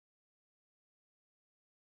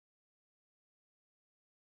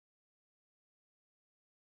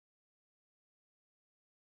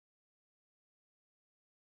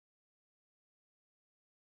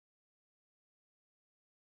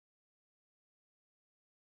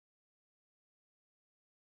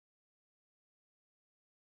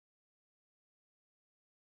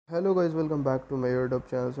Hello guys, welcome back to my YouTube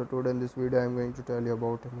channel. So today in this video I am going to tell you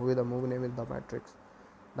about a movie. The movie name is The Matrix.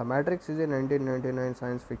 The Matrix is a 1999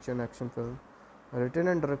 science fiction action film written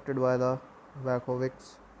and directed by the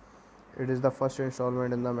Wachowicz. It is the first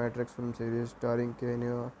installment in the Matrix film series starring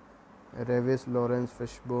Keanu, Reeves, Laurence,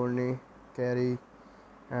 Fishburne, Carrie,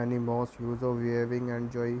 Annie Moss, Yuzo Weaving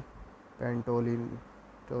and Joy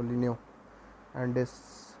Pantolino, and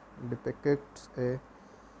this depicts a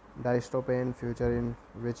dystopian future in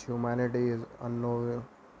which humanity is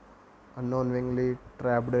unknowingly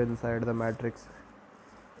trapped inside the matrix,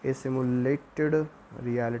 a simulated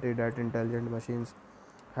reality that intelligent machines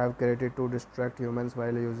have created to distract humans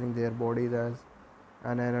while using their bodies as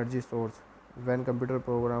an energy source. When computer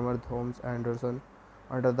programmer Thomas Anderson,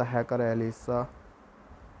 under the hacker Elisa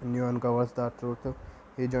New uncovers the truth,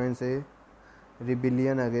 he joins a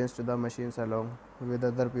rebellion against the machines along with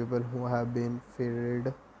other people who have been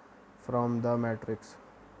freed from the Matrix.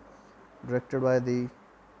 Directed by the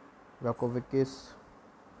Wachowicz,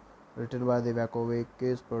 written by the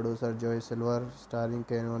Wachowicz, producer Joy Silver, starring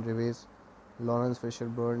Keanu Reeves, Laurence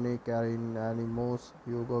Fishburne, Karen Animos,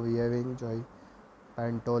 Hugo Weaving, Joy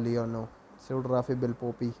Pantoliano, cinematography Bill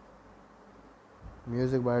Poppy,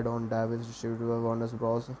 music by Don Davis, distributed by Warner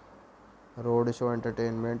Bros. Roadshow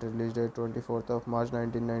Entertainment, release date 24th of March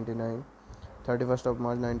 1999, 31st of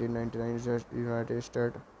March 1999, United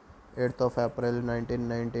States, 8th of April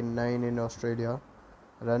 1999 in Australia.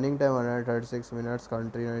 Running time 136 minutes.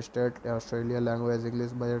 Country United States, Australia. Language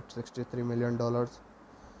English. Budget $63 million.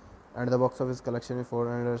 And the box office collection is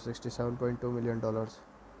 $467.2 million.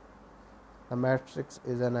 The Matrix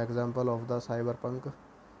is an example of the cyberpunk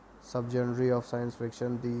subgenre of science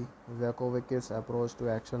fiction. The Wachowicz approach to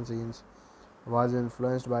action scenes was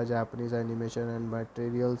influenced by Japanese animation and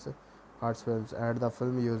materials arts films, and the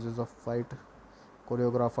film uses of fight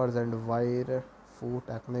choreographers and wire fu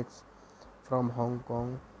techniques from Hong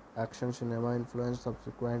Kong action cinema influenced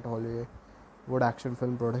subsequent Hollywood action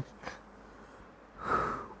film production.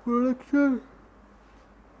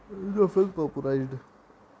 The film popularized.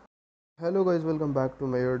 Hello guys, welcome back to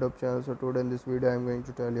my YouTube channel. So today in this video I am going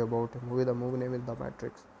to tell you about a movie. The movie name is The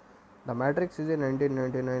Matrix. The Matrix is a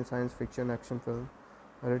 1999 science fiction action film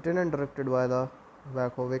written and directed by the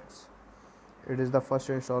Wachowicz. It is the first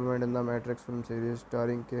installment in the Matrix film series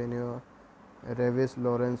starring Keanu Reeves,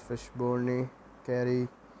 Laurence Fishburne, Carrie,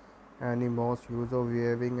 Annie Moss, Yuzo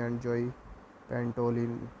Weaving and Joy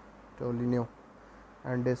Pantolino,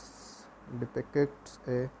 and this depicts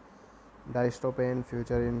a dystopian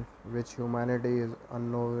future in which humanity is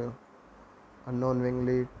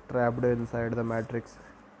unknowingly trapped inside the matrix,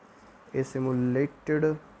 a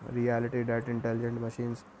simulated reality that intelligent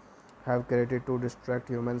machines have created to distract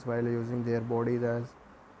humans while using their bodies as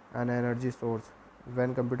an energy source.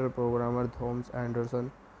 When computer programmer Thomas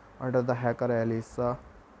Anderson, under the hacker Elisa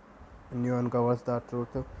New uncovers the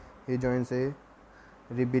truth, he joins a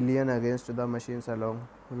rebellion against the machines along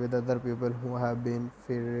with other people who have been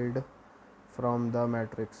freed from the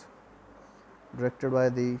Matrix. Directed by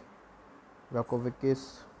the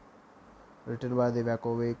Wachowicz, written by the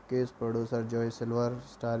Wachowicz, producer Joy Silver,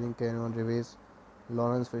 starring Keanu Reeves,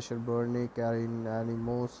 Laurence Fishburne, Karen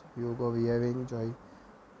Animos, Hugo Weaving, Joy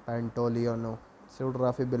Pantoliano,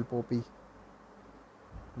 cinematography Bill Poppy,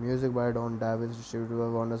 music by Don Davis, distributed by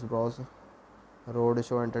Warner Bros.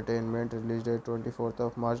 Roadshow Entertainment, release date 24th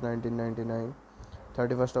of March 1999,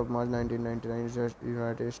 31st of March 1999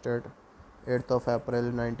 United States, 8th of April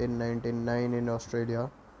 1999 in Australia.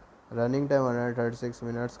 Running time 136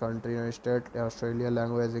 minutes. Country United States, Australia.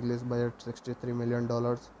 Language English. Budget $63 million.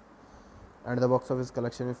 And the box office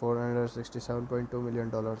collection is $467.2 million.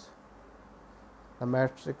 The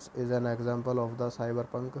Matrix is an example of the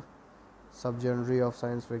cyberpunk subgenre of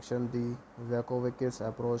science fiction. The Wachowicz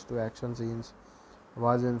approach to action scenes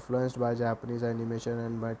was influenced by Japanese animation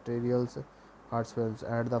and materials arts films,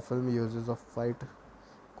 and the film uses of fight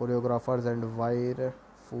choreographers and wire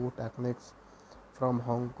fu techniques from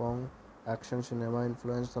Hong Kong action cinema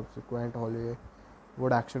influenced subsequent Hollywood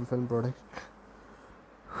action film production.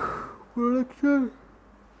 The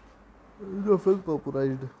film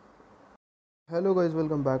popularized. Hello guys,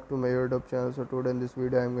 welcome back to my YouTube channel. So today in this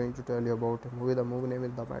video I am going to tell you about a movie. The movie name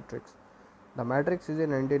is The Matrix. The Matrix is a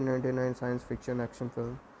 1999 science fiction action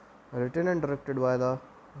film written and directed by the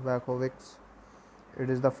Wachowicz. It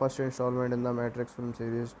is the first installment in the Matrix film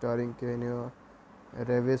series starring Keanu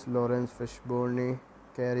Reeves, Laurence Fishburne,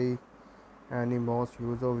 Carrie, Annie Moss,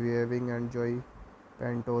 Yuzo Weaving and Joy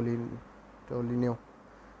Pantolino,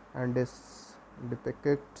 and this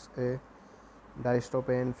depicts a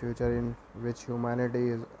dystopian future in which humanity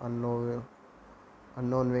is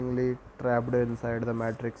unknowingly trapped inside the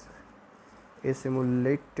matrix, a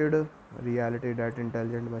simulated reality that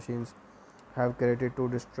intelligent machines have created to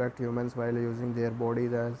distract humans while using their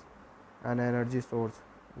bodies as an energy source.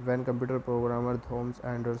 When computer programmer Thomas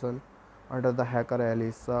Anderson, under the hacker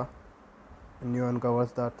Elisa New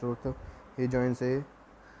uncovers the truth, he joins a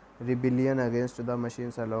rebellion against the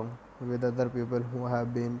machines along with other people who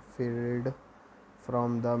have been freed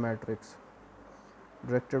from the matrix.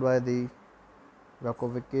 Directed by the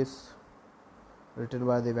Wachowskis, written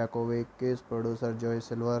by the Wachowskis, producer Joy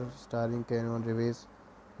Silver, starring Keanu Reeves,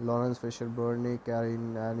 Laurence Fishburne,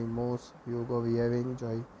 Karen Animos, Hugo Weaving,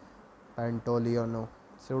 Joy Pantoliano,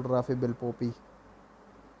 cinematography Bill Poppy,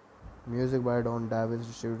 music by Don Davis,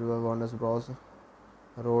 distributed by Warner Bros.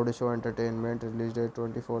 Roadshow Entertainment, released date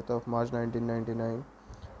 24th of March 1999,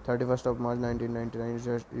 31st of March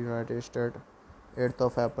 1999 United States, 8th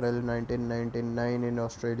of April 1999 in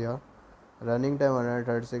Australia. Running time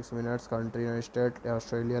 136 minutes. Country United States,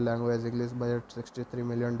 Australia. Language English. Budget $63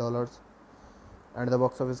 million. And the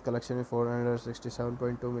box office collection is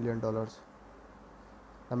 $467.2 million.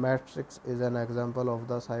 The Matrix is an example of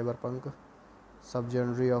the cyberpunk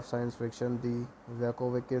subgenre of science fiction. The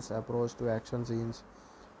Wachowskis' approach to action scenes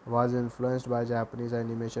was influenced by Japanese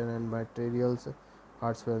animation and materials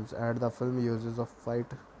arts films, and the film uses of fight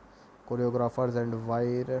choreographers and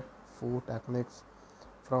wire fu techniques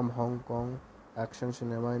from Hong Kong action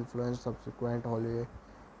cinema influenced subsequent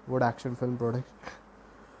Hollywood action film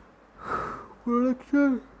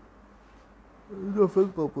production. The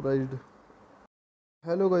film popularized.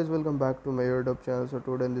 Hello guys, welcome back to my YouTube channel. So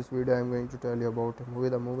today in this video I am going to tell you about a movie.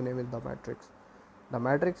 The movie name is The Matrix. The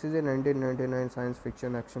Matrix is a 1999 science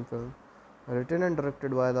fiction action film written and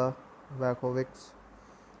directed by the Wachowskis.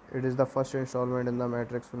 It is the first installment in the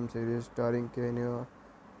Matrix film series starring Keanu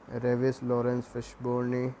Reeves, Laurence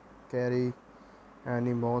Fishburne, Carrie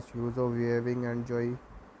Animos, Hugo Weaving, and Joy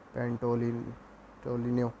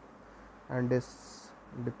Pantoliano, and this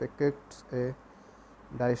depicts a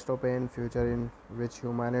dystopian future in which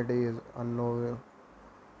humanity is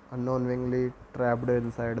unknowingly trapped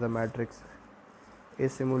inside the matrix, a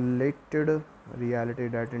simulated reality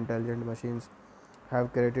that intelligent machines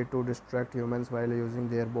have created to distract humans while using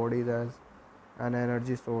their bodies as an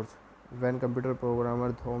energy source. When computer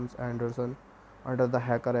programmer Thomas Anderson, under the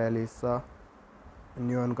hacker Elisa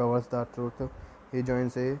New uncovers the truth, he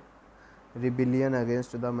joins a rebellion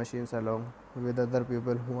against the machines along with other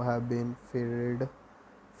people who have been freed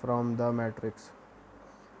from the matrix.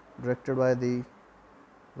 Directed by the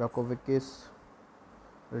Wachowskis,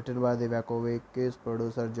 written by the Wachowskis,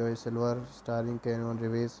 producer Joy Silver, starring Keanu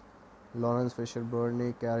Reeves, Laurence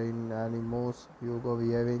Fishburne, Karen Animos, Hugo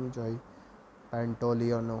Weaving, Joy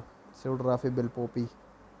Pantoliano, cinematography Bill Poppy,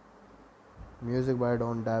 music by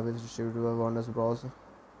Don Davis, distributed by Warner Bros.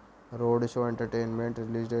 Roadshow Entertainment,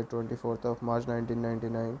 released date 24th of March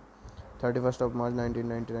 1999, 31st of March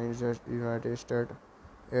 1999 United States,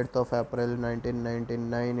 8th of April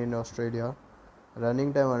 1999 in Australia.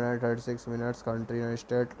 Running time 136 minutes. Country United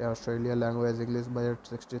States, Australia. Language English. Budget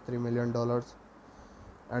 $63 million.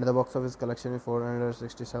 And the box office collection is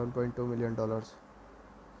 $467.2 million.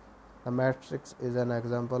 The Matrix is an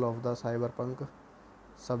example of the cyberpunk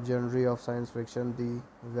subgenre of science fiction. The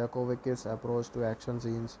Wachowskis' approach to action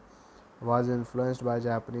scenes was influenced by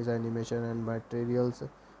Japanese animation and materials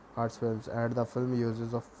arts films, and the film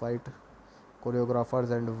uses of fight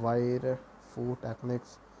choreographers and wire fu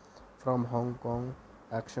techniques from Hong Kong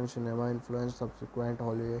action cinema influenced subsequent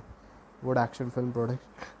Hollywood action film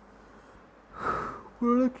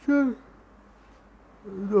production.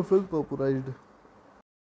 The film popularized.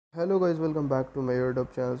 Hello guys, welcome back to my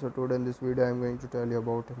YouTube channel. So today in this video I am going to tell you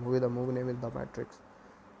about a movie. The movie name is The Matrix.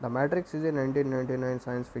 The Matrix is a 1999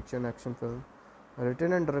 science fiction action film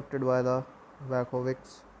written and directed by the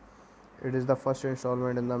Wachowskis. It is the first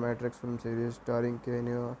installment in the Matrix film series starring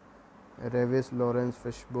Keanu Reeves, Laurence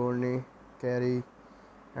Fishburne, Carrie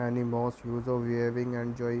Animos, Hugo Weaving,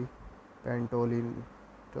 and Joy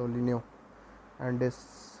Pantoliano, and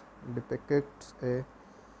this depicts a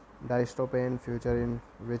dystopian future in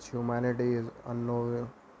which humanity is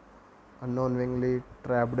unknowingly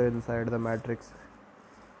trapped inside the matrix,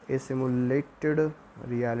 a simulated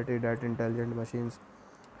reality that intelligent machines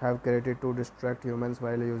have created to distract humans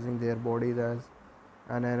while using their bodies as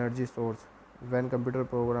an energy source. When computer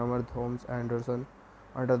programmer Thomas Anderson,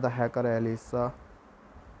 under the hacker Elisa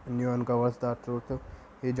New uncovers the truth,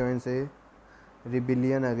 he joins a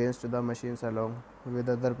rebellion against the machines along with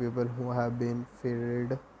other people who have been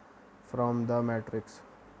freed from the matrix.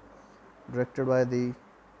 Directed by the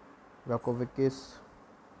Wachowskis,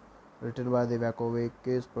 written by the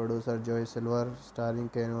Wachowskis, producer Joy Silver, starring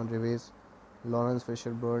Keanu Reeves, Laurence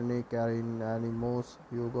Fishburne, Karen Animos,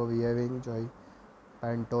 Hugo Weaving, Joy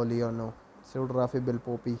Pantoliano, cinematography Bill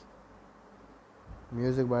Poppy,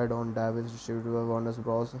 music by Don Davis, distributed by Warner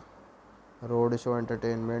Bros. Roadshow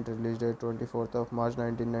Entertainment, release date 24th of March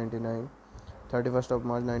 1999, 31st of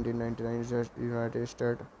March 1999 United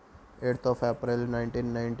States, 8th of April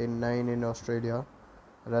 1999 in Australia.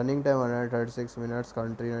 Running time 136 minutes.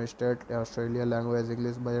 Country United States, Australia. Language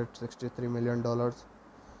English. Budget $63 million.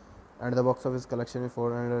 And the box office collection is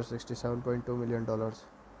 $467.2 million.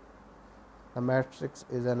 The Matrix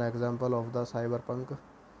is an example of the cyberpunk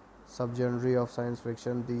subgenre of science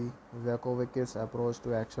fiction. The Wachowskis' approach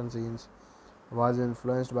to action scenes was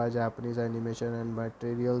influenced by Japanese animation and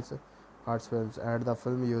materials arts films, and the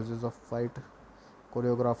film uses of fight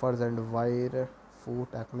choreographers and wire fu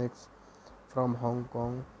techniques from Hong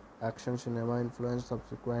Kong action cinema influenced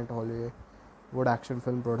subsequent Hollywood action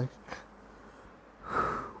film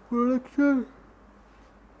production.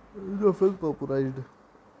 The film popularized.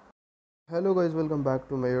 Hello guys, welcome back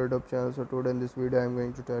to my YouTube channel. So today in this video I am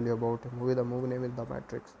going to tell you about a movie. The movie name is The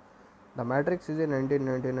Matrix. The Matrix is a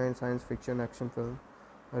 1999 science fiction action film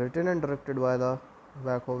written and directed by the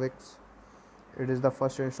Wachowskis. It is the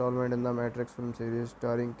first installment in the Matrix film series,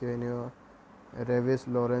 starring Keanu Reeves,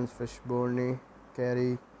 Laurence Fishburne,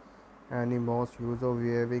 Carrie Animos, Hugo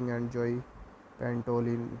Weaving, and Joy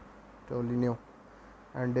Pantoliano,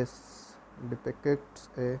 and this depicts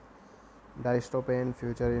a dystopian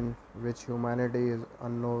future in which humanity is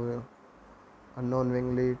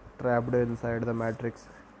unknowingly trapped inside the Matrix,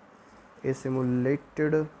 a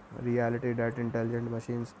simulated reality that intelligent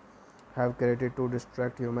machines have created to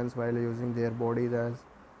distract humans while using their bodies as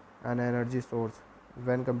an energy source.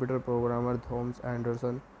 When computer programmer Thomas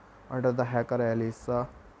Anderson, under the hacker Elisa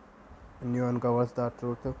New uncovers the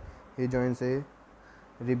truth, he joins a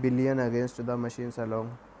rebellion against the machines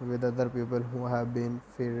along with other people who have been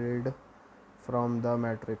freed from the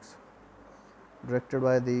Matrix. Directed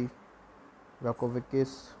by the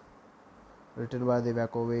Wachowskis, written by the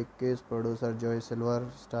Wachowskis, producer Joy Silver,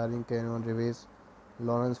 starring Keanu Reeves,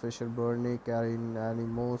 Laurence Fishburne, Karen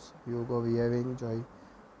Animos, Hugo Weaving, Joy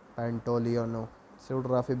Pantoliano,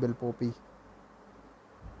 cinematography Bill Poppy,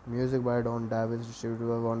 music by Don Davis, distributed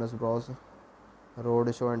by Warner Bros.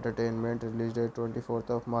 Roadshow Entertainment, release date 24th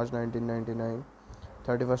of March 1999,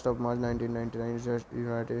 31st of March 1999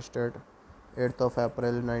 United States, 8th of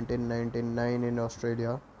April 1999 in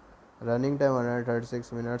Australia. Running time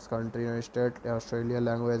 136 minutes. Country United States, Australia.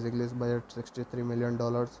 Language English. Budget $63 million.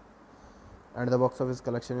 And the box office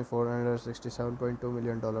collection is $467.2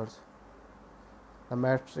 million. The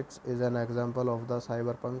Matrix is an example of the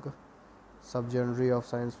cyberpunk subgenre of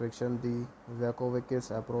science fiction. The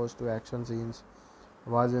Wachowskis' approach to action scenes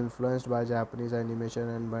was influenced by Japanese animation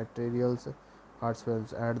and materials arts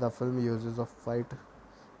films, and the film uses of fight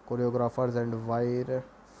choreographers and wire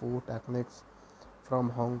fu techniques from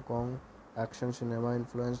Hong Kong action cinema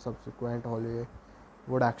influenced subsequent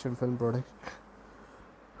Hollywood action film production.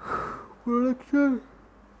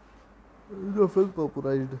 The film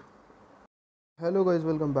popularized. Hello guys,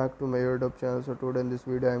 welcome back to my YouTube channel. So today in this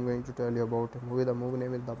video I am going to tell you about a movie. The movie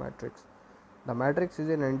name is The Matrix. The Matrix is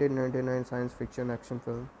a 1999 science fiction action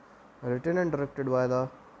film written and directed by the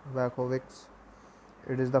Wachowskis.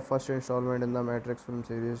 It is the first installment in the Matrix film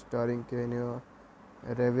series, starring Keanu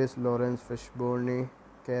Reeves, Laurence Fishburne,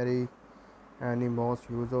 Carrie Animos,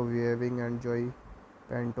 Hugo Weaving, and Joy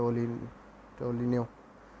Pantoliano,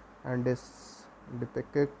 and this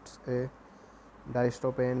depicts a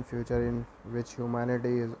dystopian future in which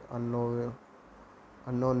humanity is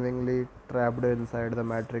unknowingly trapped inside the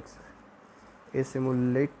Matrix, a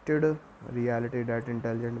simulated reality that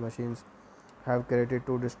intelligent machines have created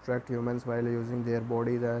to distract humans while using their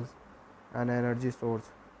bodies as an energy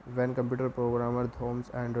source. When computer programmer Thomas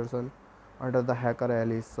Anderson, under the hacker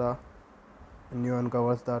Elisa New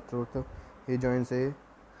uncovers the truth, he joins a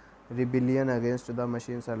rebellion against the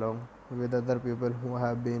machines along with other people who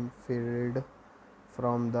have been freed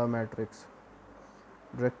from the Matrix.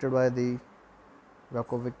 Directed by the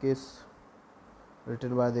Wachowskis,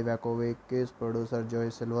 written by the Wachowskis, producer Joy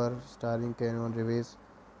Silver, starring Keanu Reeves,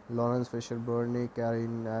 Laurence Fishburne,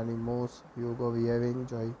 Karen Animos, Hugo Weaving,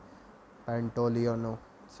 Joy Pantoliano,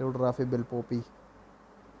 cinematography Bill Poppy,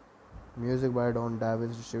 music by Don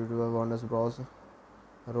Davis, distributed by Warner Bros.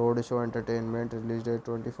 Roadshow Entertainment, release date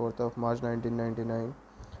 24th of March 1999,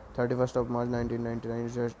 31st of March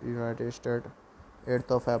 1999 United States,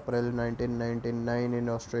 8th of April 1999 in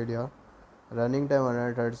Australia. Running time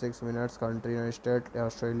 136 minutes. Country United States,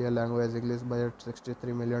 Australia. Language English. Budget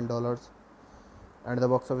 $63 million. and the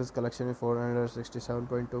box office collection is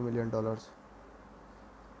 $467.2 million.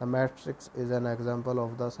 The Matrix is an example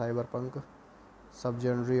of the cyberpunk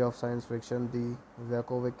subgenre of science fiction. The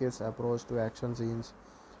Wachowski's approach to action scenes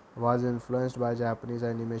was influenced by Japanese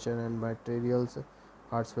animation and materials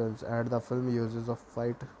arts films, and the film uses of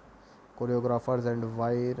fight choreographers and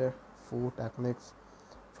wire fu techniques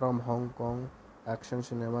from Hong Kong action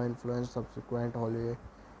cinema influenced subsequent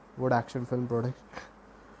Hollywood action film production.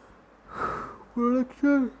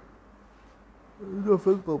 The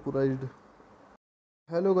film popularized.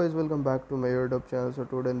 Hello guys, welcome back to my YouTube channel. So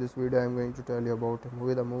today in this video I am going to tell you about a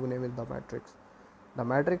movie. The movie name is The Matrix. The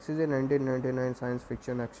Matrix is a 1999 science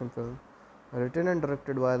fiction action film written and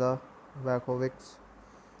directed by the Wachowskis.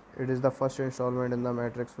 It is the first installment in the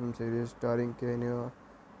Matrix film series starring Keanu,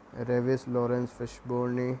 Reeves, Laurence,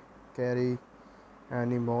 Fishburne, Carrie,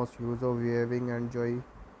 Annie Moss, Yuzo Weaving, and Joy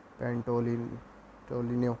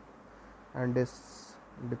Pantolino, and this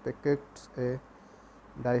depicts a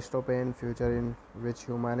dystopian future in which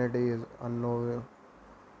humanity is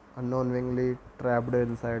unknowingly trapped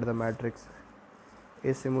inside the Matrix,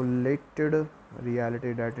 a simulated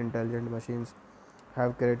reality that intelligent machines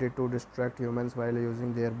have created to distract humans while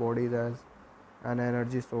using their bodies as an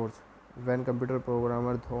energy source. When computer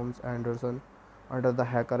programmer Thomas Anderson, under the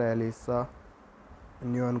hacker Elisa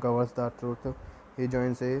New uncovers the truth, he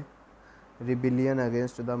joins a rebellion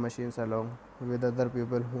against the machines along with other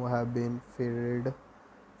people who have been freed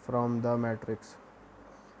from the Matrix.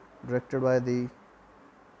 Directed by the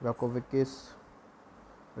Wachowskis,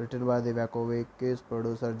 written by the Wachowskis,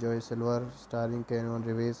 producer Joy Silver, starring Keanu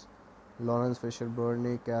Reeves, Laurence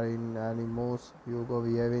Fishburne, Annie Moss, Hugo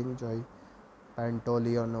Weaving, Joy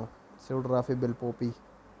Pantoliano, cinematography Bill Poppy,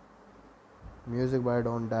 music by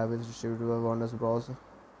Don Davis, distributed by Warner Bros.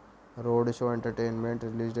 Roadshow Entertainment,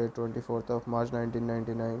 release date 24th of March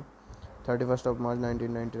 1999, 31st of March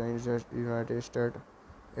 1999 United States,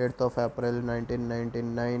 8th of April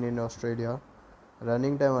 1999 in Australia.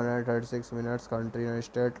 Running time 136 minutes. Country United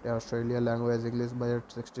States, Australia. Language English. Budget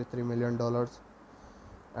 $63 million.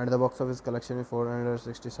 And the box office collection is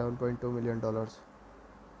 $467.2 million.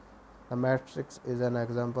 The Matrix is an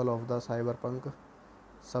example of the cyberpunk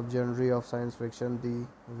subgenre of science fiction. The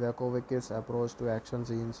Wachowski's approach to action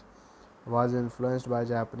scenes was influenced by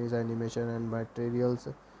Japanese animation and materials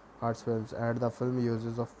arts films, and the film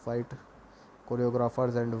uses of fight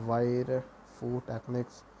choreographers and wire fu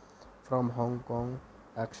techniques from Hong Kong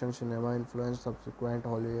action cinema influenced subsequent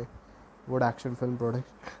Hollywood action film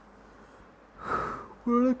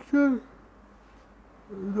production.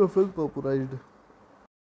 The film popularized.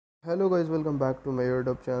 Hello guys, welcome back to my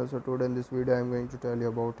YouTube channel. So today in this video I am going to tell you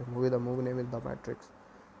about a movie. The movie name is The Matrix.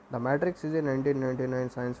 The Matrix is a 1999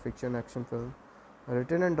 science fiction action film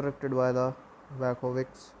written and directed by the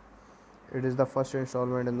Wachowskis. It is the first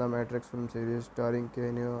installment in the Matrix film series starring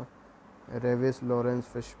Keanu Reeves, Laurence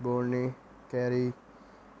Fishburne, Carrie,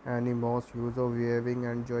 Annie Moss, Yuzo Weaving,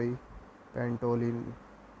 and Joy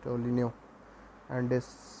Pantolino, and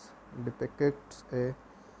this depicts a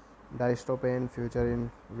dystopian future in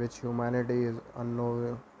which humanity is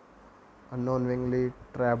unknowingly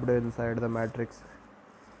trapped inside the Matrix,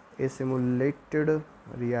 a simulated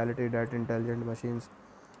reality that intelligent machines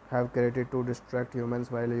have created to distract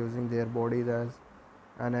humans while using their bodies as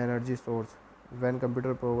an energy source. When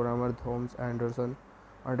computer programmer Thomas Anderson,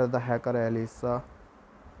 under the hacker Elisa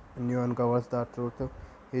New uncovers the truth,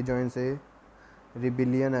 he joins a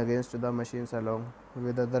rebellion against the machines along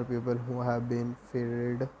with other people who have been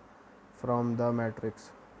freed from the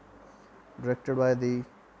Matrix. Directed by the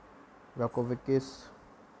Wachowskis,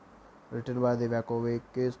 written by the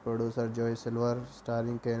Wachowskis, producer Joy Silver,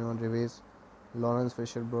 starring Keanu Reeves, Laurence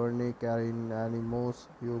Fishburne, Annie Moss,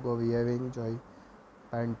 Hugo Weaving, Joy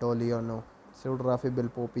Pantoliano, cinematography Bill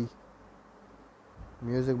Poppy,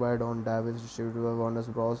 music by Don Davis, distributed by Warner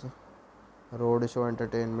Bros. Roadshow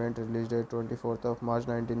Entertainment, release date 24th of March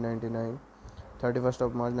 1999, 31st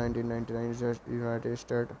of March 1999 United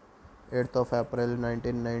States, 8th of April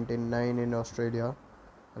 1999 in Australia.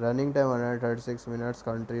 Running time 136 minutes.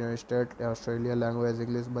 Country United States, Australia. Language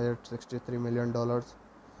English. Budget $63 million.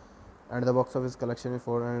 And the box office collection is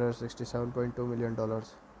 $467.2 million.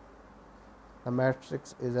 The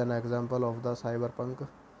Matrix is an example of the cyberpunk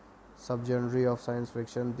subgenre of science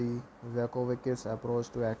fiction. The Wachowski's approach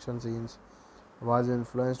to action scenes was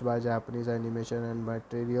influenced by Japanese animation and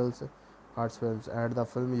materials arts films, and the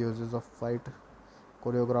film uses of fight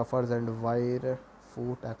choreographers and wire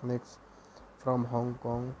fu techniques from Hong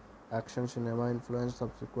Kong action cinema influenced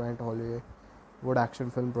subsequent Hollywood action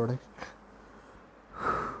film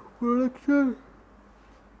production.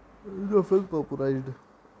 The film popularized.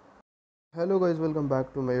 Hello guys, welcome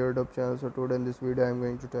back to my YouTube channel. So today in this video I am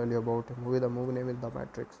going to tell you about a movie. The movie name is The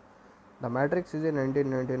Matrix. The Matrix is a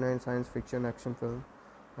 1999 science fiction action film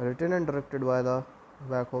written and directed by the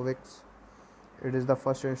Wachowicz. It is the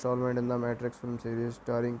first installment in the Matrix film series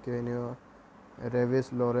starring Keanu,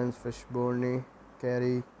 Reeves, Laurence, Fishburne,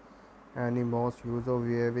 Carrie, Annie Moss, Yuzo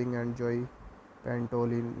Weaving and Joy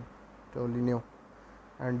Pantolino,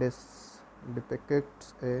 and this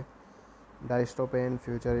depicts a dystopian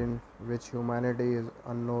future in which humanity is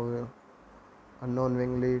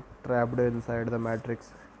unknowingly trapped inside the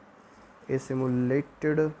matrix, a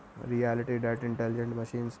simulated reality that intelligent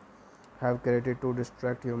machines have created to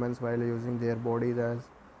distract humans while using their bodies as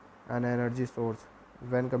an energy source.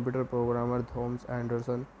 When computer programmer Thomas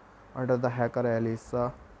Anderson, under the hacker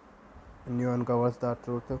Elisa New uncovers the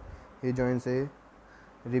truth, he joins a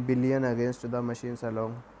rebellion against the machines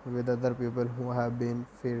along with other people who have been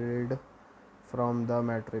freed from the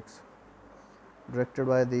Matrix. Directed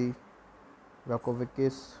by the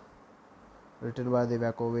Wachowicz, written by the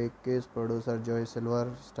Wachowicz, producer Joy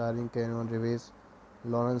Silver, starring Keanu Reeves,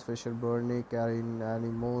 Laurence Fishburne, Karen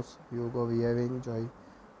Animos, Hugo Weaving, Joy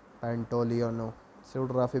Pantoliano,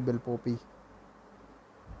 cinematography Bill Poppy,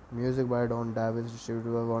 music by Don Davis,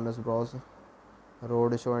 distributed by Warner Bros.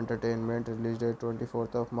 Roadshow Entertainment, release date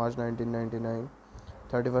 24th of March 1999,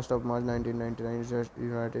 31st of March 1999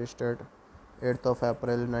 United States, 8th of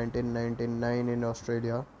April 1999 in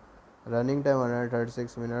Australia. Running time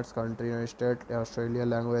 136 minutes. Country United States, Australia.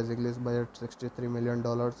 Language English. Budget $63 million.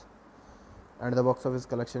 And the box office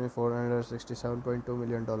collection is $467.2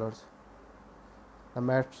 million. The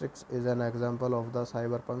Matrix is an example of the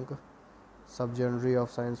cyberpunk subgenre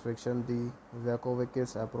of science fiction. The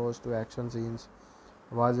Wachowicz approach to action scenes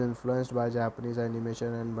was influenced by Japanese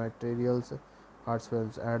animation and materials arts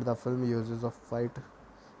films, and the film uses of fight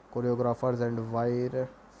choreographers and wire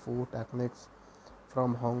fu techniques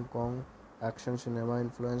from Hong Kong action cinema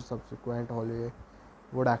influenced subsequent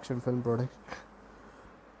Hollywood action film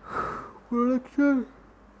production.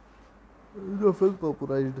 The film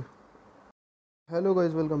popularized. Hello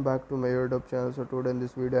guys, welcome back to my YouTube channel. So today in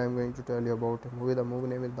this video I am going to tell you about a movie. The movie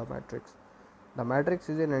name is The Matrix. The Matrix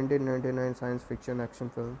is a 1999 science fiction action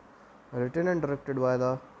film written and directed by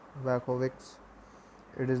the Wachowicz.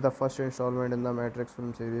 It is the first installment in the Matrix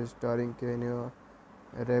film series starring Keanu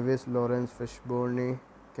Reeves, Laurence Fishburne,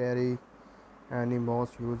 Carrie, Annie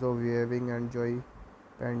Moss, Yuzo Weaving and Joy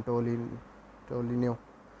Pantolino,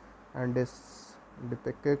 and this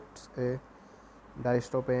depicts a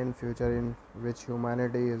dystopian future in which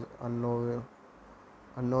humanity is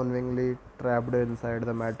unknowingly trapped inside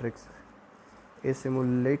the matrix, a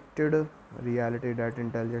simulated reality that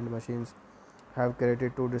intelligent machines have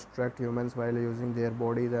created to distract humans while using their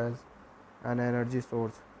bodies as an energy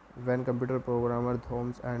source. When computer programmer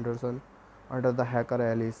Thomas Anderson, under the hacker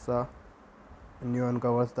Elisa New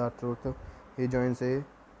uncovers the truth, he joins a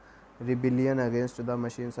rebellion against the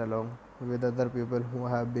machines along with other people who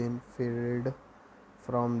have been freed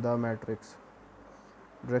from the Matrix.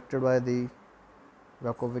 Directed by the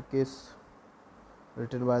Wachowicz,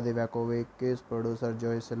 written by the Wachowicz, producer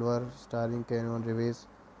Joy Silver, starring Keanu Reeves,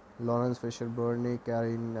 Laurence Fishburne,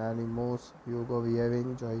 Karen Animos, Hugo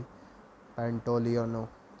Weaving, Joy Pantoliano,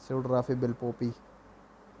 cinematography Bill Poppy,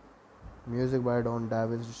 music by Don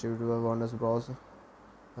Davis, distributed by Warner Bros.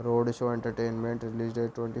 Roadshow Entertainment, release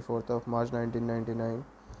date 24th of March 1999,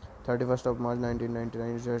 31st of March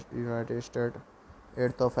 1999 United States,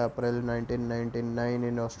 8th of April 1999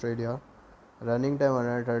 in Australia. Running time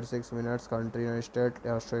 136 minutes. Country United States,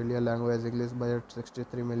 Australia. Language English. Budget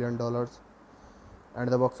 $63 million. And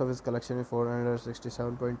the box office collection is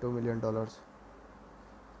 $467.2 million.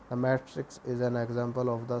 The Matrix is an example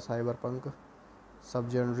of the cyberpunk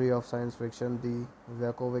subgenre of science fiction. The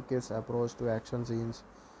Wachowicz approach to action scenes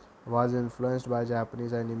was influenced by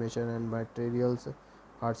Japanese animation and materials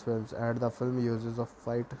arts films, and the film uses of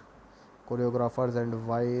fight choreographers and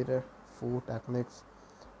wire fu techniques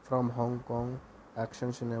from Hong Kong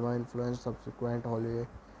action cinema influenced subsequent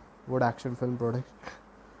Hollywood action film production.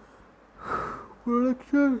 The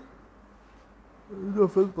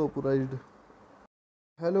film popularized.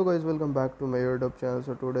 Hello guys, welcome back to my YouTube channel.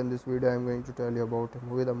 So today in this video I am going to tell you about a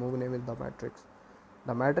movie. The movie name is The Matrix.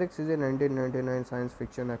 The Matrix is a 1999 science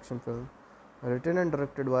fiction action film written and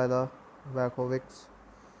directed by the Wachowicz.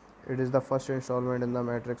 It is the first installment in the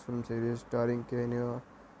Matrix film series starring Keanu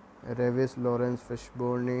Reeves, Laurence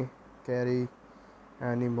Fishburne, Carrie,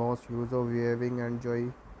 Annie Moss, Yuzo Weaving and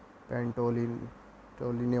Joy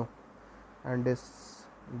Pantolino, and this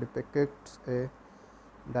depicts a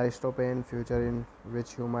dystopian future in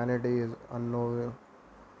which humanity is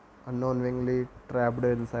unknowingly trapped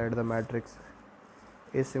inside the matrix,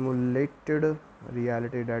 a simulated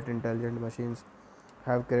reality that intelligent machines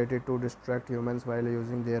have created to distract humans while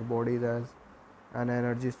using their bodies as an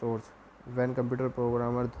energy source. When computer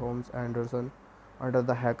programmer Thomas Anderson, under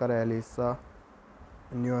the hacker Elisa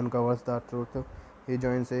New uncovers the truth, he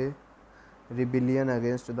joins a rebellion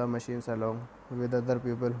against the machines along with other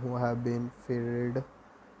people who have been freed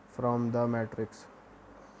from the matrix.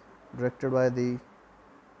 Directed by the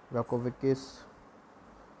Wachowskis,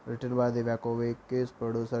 written by the Wachowskis,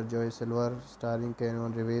 producer Joy Silver, starring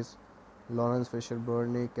Keanu Reeves, Laurence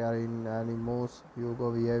Fishburne, Karen Animos,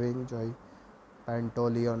 Hugo Weaving, Joy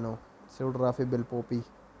Pantoliano, cinematography Bill Poppy,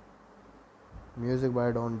 music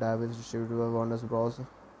by Don Davis, distributed by Warner Bros.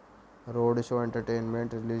 Roadshow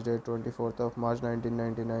Entertainment, release date 24th of March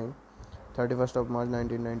 1999, 31st of March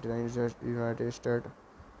 1999 United States,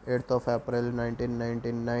 8th of April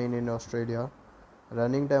 1999 in Australia.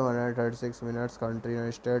 Running time 136 minutes. Country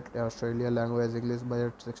United States, Australia. Language English.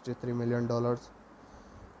 Budget $63 million.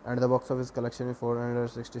 And the box office collection is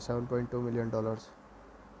 $467.2 million.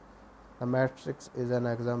 The Matrix is an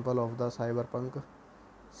example of the cyberpunk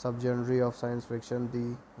subgenre of science fiction.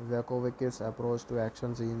 The Wachowskis' approach to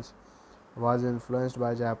action scenes was influenced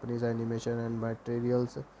by Japanese animation and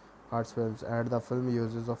materials arts films, and the film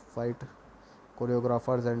uses of fight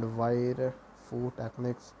choreographers and wire fu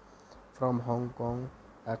techniques from Hong Kong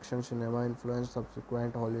action cinema influenced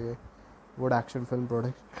subsequent Hollywood action film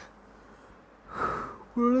production.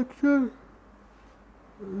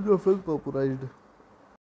 The film popularized.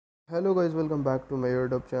 Hello guys, welcome back to my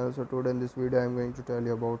YouTube channel. So today in this video I am going to tell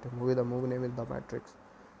you about a movie. The movie name is The Matrix.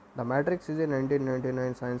 The Matrix is a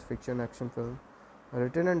 1999 science fiction action film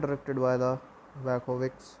written and directed by the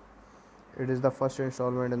Wachowskis. It is the first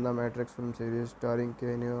installment in the Matrix film series starring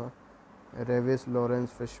Keanu Reeves,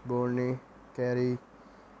 Laurence Fishburne, Carrie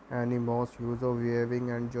Animos, Hugo Weaving,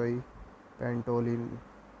 and Joy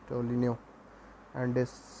Pantoliano, and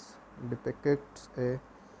this depicts a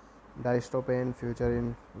dystopian future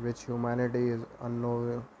in which humanity is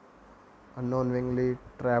unknowingly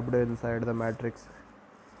trapped inside the matrix,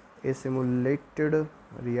 a simulated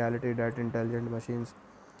reality that intelligent machines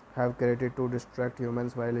have created to distract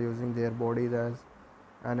humans while using their bodies as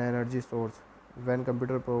an energy source. When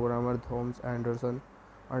computer programmer Thomas Anderson,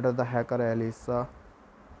 under the hacker Elisa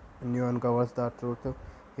New uncovers the truth,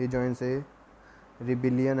 he joins a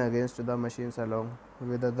rebellion against the machines along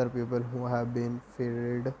with other people who have been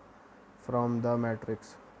freed from the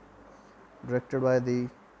matrix. Directed by the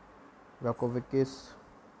Wachowskis,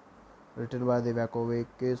 written by the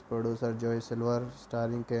Wachowskis, producer Joy Silver,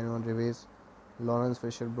 starring Keanu Reeves, Laurence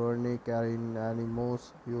Fishburne, Karen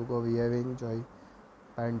Animos, Hugo Weaving, Joy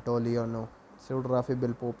Pantoliano, cinematography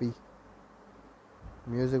Bill Poppy,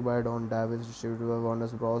 music by Don Davis, distributed by Warner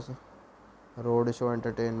Bros. Roadshow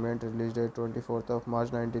Entertainment, release date 24th of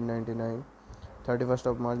March 1999, 31st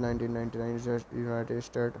of March 1999 United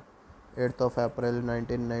States, 8th of April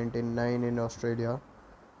 1999 in Australia.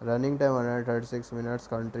 Running time 136 minutes.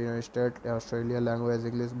 Country United States, Australia. Language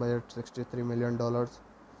English. Budget $63 million.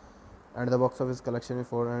 And the box office collection is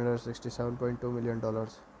 $467.2 million.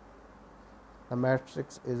 The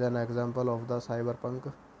Matrix is an example of the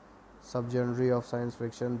cyberpunk subgenre of science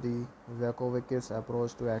fiction. The Wachowskis'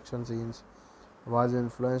 approach to action scenes was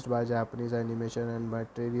influenced by Japanese animation and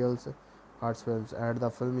materials arts films, and the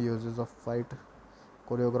film uses of fight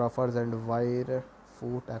choreographers and wire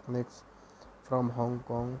fu techniques from Hong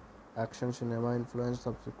Kong action cinema influenced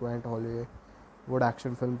subsequent Hollywood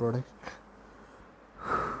action film production.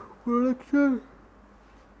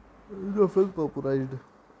 The film popularized.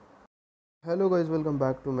 Hello guys, welcome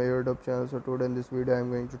back to my YouTube channel. So today in this video I am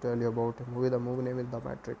going to tell you about a movie. The movie name is The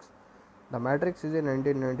Matrix. The Matrix is a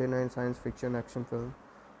 1999 science fiction action film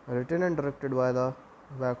written and directed by the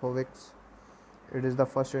Wachowskis. It is the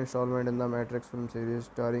first installment in the Matrix film series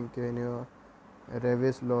starring Keanu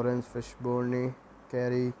Reeves, Laurence Fishburne,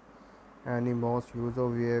 Carrie Animos, Hugo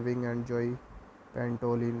Weaving, and Joy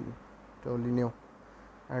Pantoliano,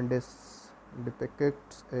 and this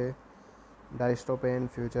depicts a dystopian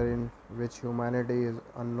future in which humanity is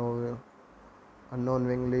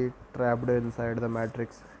unknowingly trapped inside the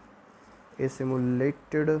matrix, a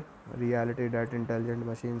simulated reality that intelligent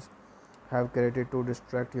machines have created to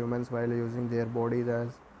distract humans while using their bodies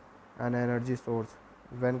as an energy source.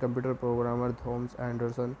 When computer programmer Thomas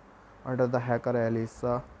Anderson, under the hacker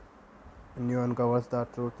Elisa New uncovers the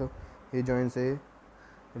truth, he joins a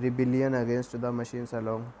rebellion against the machines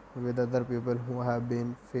along with other people who have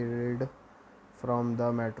been freed from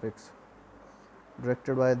the matrix.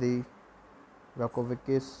 Directed by the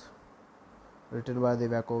Wachowskis, written by the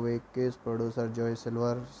Wachowskis, producer Joy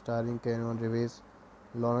Silver, starring Keanu Reeves,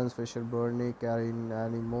 Laurence Fishburne, Karen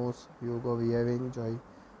Animos, Hugo Weaving, Joy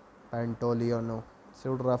Pantoliano,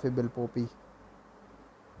 cinematography Bill Poppy,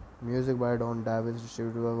 music by Don Davis,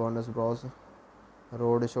 distributed by Warner Bros.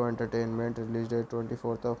 Roadshow Entertainment, release date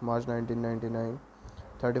 24th of March 1999,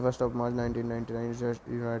 31st of March 1999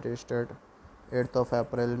 United States, 8th of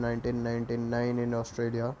April 1999 in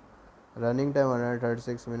Australia. Running time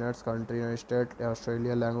 136 minutes. Country United States,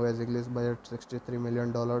 Australia. Language English. Budget $63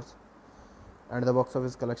 million. And the box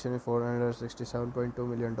office collection is $467.2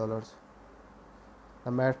 million.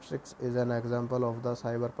 The Matrix is an example of the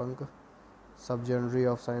cyberpunk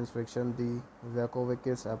subgenre of science fiction. The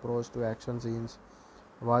Wachowskis' approach to action scenes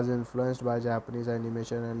was influenced by Japanese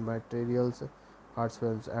animation and materials arts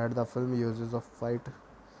films, and the film uses of fight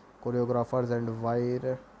choreographers and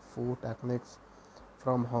wire fu techniques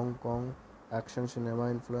from Hong Kong action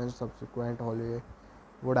cinema influenced subsequent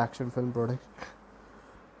Hollywood action film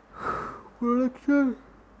production.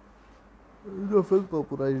 The film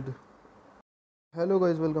popularized. Hello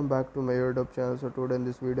guys, welcome back to my YouTube channel. So today in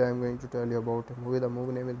this video I am going to tell you about a movie. The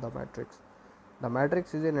movie name is The Matrix. The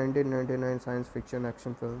Matrix is a 1999 science fiction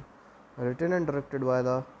action film written and directed by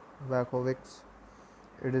the Wachowskis.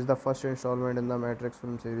 It is the first installment in the Matrix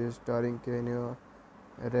film series, starring Keanu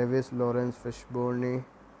Reeves, Laurence Fishburne,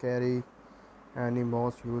 Carrie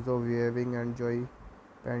Animos, Hugo Weaving, and Joy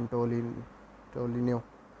Pantoliano,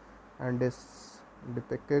 and this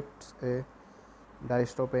depicts a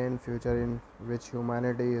dystopian future in which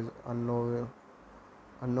humanity is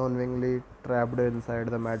unknowingly trapped inside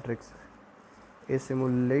the Matrix, a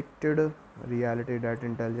simulated reality that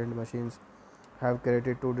intelligent machines have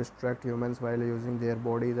created to distract humans while using their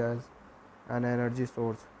bodies as an energy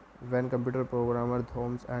source. When computer programmer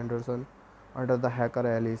Thomas Anderson, under the hacker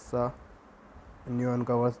Elisa New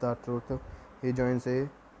uncovers the truth, he joins a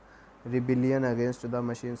rebellion against the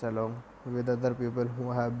machines along with other people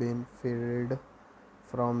who have been freed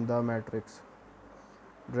from the Matrix.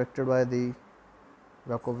 Directed by the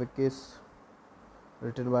Wachowskis,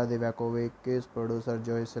 written by the Wachowskis, producer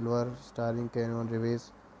Joy Silver, starring Keanu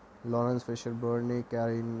Reeves, Laurence Fishburne,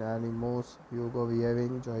 Karen Animos, Hugo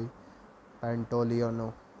Weaving, Joy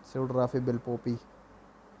Pantoliano, cinematography Bill Poppy,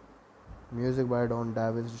 music by Don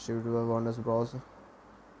Davis, distributed by Warner Bros.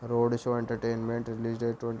 Roadshow Entertainment, release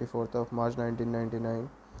date 24th of March 1999,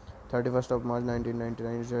 31st of March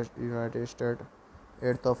 1999 United States,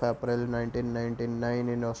 8th of April 1999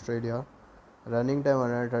 in Australia. Running time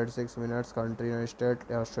 136 minutes. Country United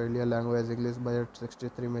States, Australia. Language English. Budget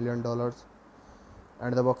 $63 million.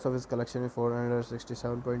 And the box office collection is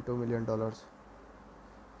 $467.2 million.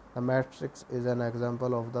 The Matrix is an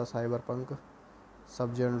example of the cyberpunk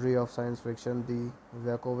subgenre of science fiction. The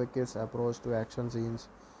Wachowskis' approach to action scenes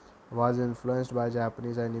was influenced by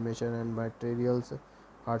Japanese animation and materials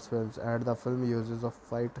arts films, and the film uses of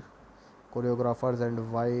fight choreographers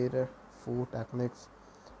and wire fu techniques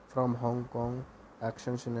from Hong Kong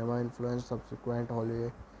action cinema influenced subsequent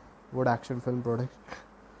Hollywood action film production.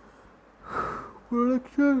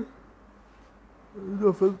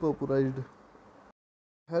 The film popularized.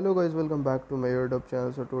 Hello guys, welcome back to my YouTube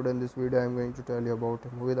channel. So today in this video I am going to tell you about a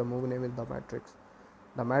movie. The movie name is The Matrix.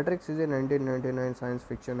 The Matrix is a 1999 science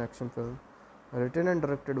fiction action film written and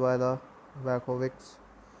directed by the Wachowskis.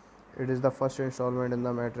 It is the first installment in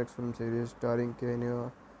the Matrix film series, starring Keanu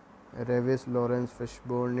Reeves, Laurence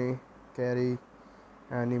Fishburne, Carrie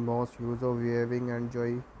Animos, Hugo Weaving, and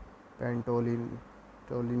Joy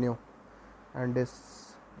Pantoliano, and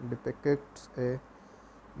this depicts a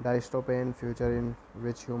dystopian future in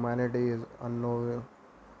which humanity is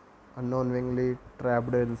unknowingly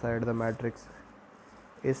trapped inside the Matrix,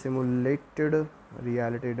 a simulated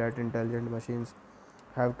reality that intelligent machines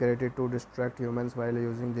have created to distract humans while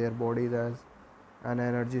using their bodies as an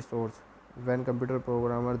energy source. When computer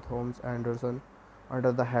programmer Thomas Anderson,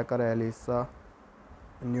 under the hacker Elisa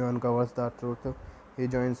New uncovers the truth, he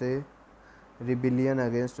joins a rebellion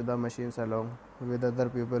against the machines along with other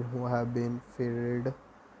people who have been freed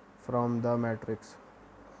from the Matrix.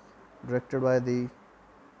 Directed by the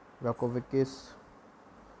Wachowskis,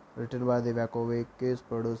 written by the Wachowskis,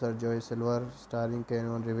 producer Joy Silver, starring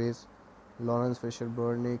Keanu Reeves, Laurence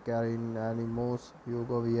Fishburne, Karen Animos,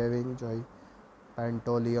 Hugo Weaving, Joy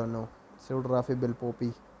Pantoliano, cinematography Bill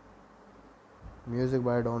Poppy, music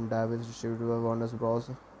by Don Davis, distributed by Warner Bros.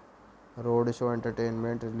 Roadshow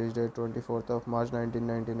Entertainment, release date 24th of March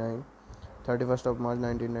 1999, 31st of March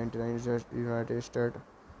 1999 United States,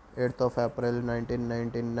 8th of April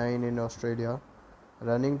 1999 in Australia.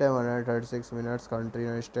 Running time 136 minutes. Country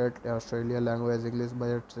United States, Australia. Language English.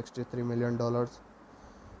 Budget $63 million.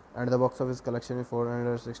 and the box office collection is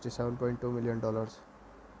 $467.2 million.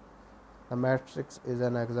 The Matrix is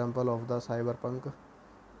an example of the cyberpunk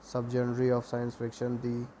subgenre of science fiction.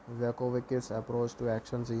 The Wachowski's approach to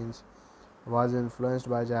action scenes was influenced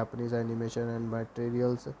by Japanese animation and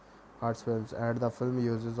materials arts films, and the film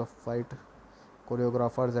uses of fight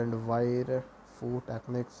choreographers and wire fu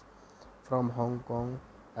techniques from Hong Kong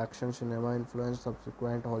action cinema influenced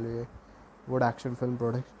subsequent Hollywood action film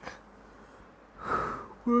production.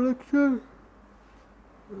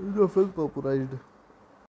 The film popularized.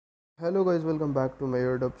 Hello guys, welcome back to my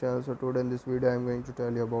YouTube channel. So today in this video I am going to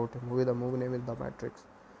tell you about a movie. The movie name is The Matrix.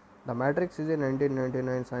 The Matrix is a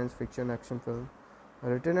 1999 science fiction action film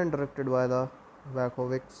written and directed by the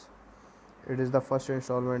Wachowskis. It is the first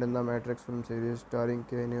installment in the Matrix film series starring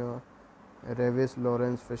Keanu, Reeves,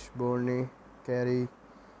 Laurence, Fishburne, Carrie,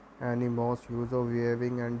 Annie Moss, Yuzo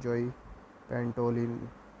Weaving, and Joy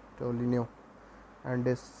Pantolino, and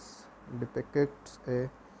this depicts a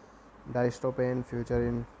dystopian future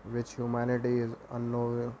in which humanity is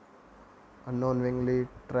unknowingly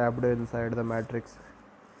trapped inside the Matrix,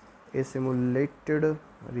 a simulated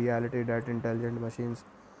reality that intelligent machines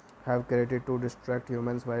have created to distract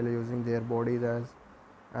humans while using their bodies as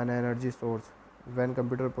an energy source. When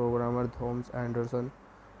computer programmer Thomas Anderson,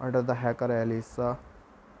 under the hacker Elisa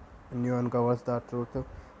New uncovers the truth,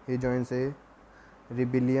 he joins a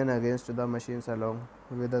rebellion against the machines along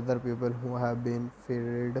with other people who have been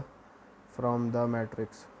freed from the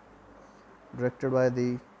Matrix. Directed by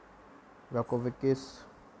the Wachowskis,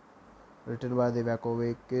 written by the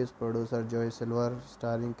Wachowskis, producer Joy Silver,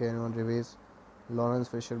 starring Keanu Reeves, Laurence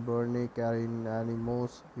Fishburne, Annie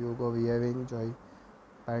Moss, Hugo Weaving, Joy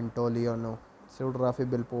Pantoliano, cinematography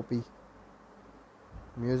Bill Poppy,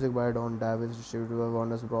 music by Don Davis, distributed by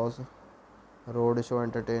Warner Bros. Roadshow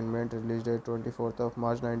Entertainment, release date 24th of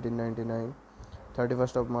March 1999,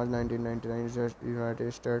 31st of March 1999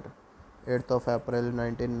 United States, 8th of April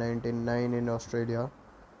 1999 in Australia.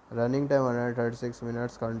 Running time 136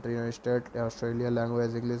 minutes. Country United States, Australia.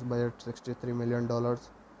 Language English. Budget $63 million.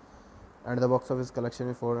 And the box office collection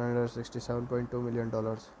is $467.2 million.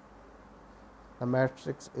 The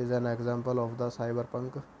Matrix is an example of the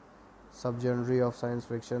cyberpunk subgenre of science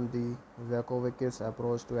fiction. The Wachowski's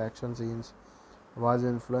approach to action scenes was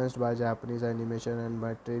influenced by Japanese animation and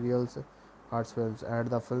materials arts films, and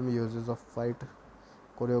the film uses of fight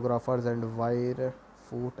choreographers and wire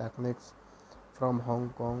fu techniques from Hong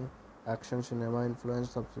Kong action cinema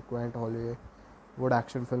influenced subsequent Hollywood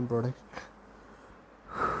action film production.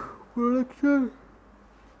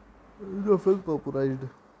 The film popularized.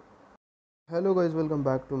 Hello guys, welcome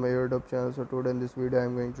back to my YouTube channel. So today in this video I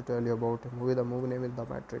am going to tell you about a movie. The movie name is The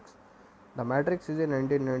Matrix. The Matrix is a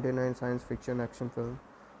 1999 science fiction action film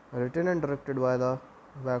written and directed by the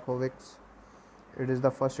Wachowskis. It is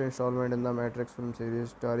the first installment in the Matrix film series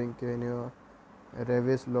starring Keanu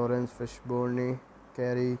Reeves, Laurence Fishburne,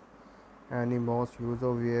 Carrie, Annie Moss,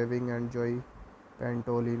 Yuzo Weaving, and Joy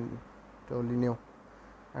Pantolino,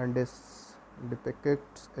 and this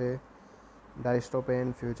depicts a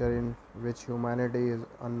dystopian future in which humanity is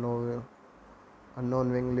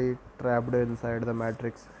unknowingly trapped inside the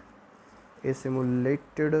Matrix, a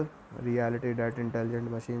simulated reality that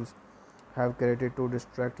intelligent machines have created to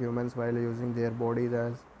distract humans while using their bodies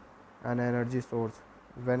as an energy source.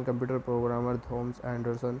 When computer programmer Thomas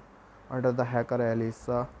Anderson, under the hacker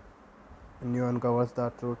Elisa New uncovers the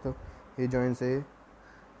truth, he joins a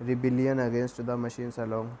rebellion against the machines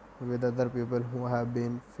along with other people who have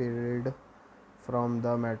been freed from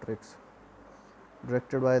the Matrix.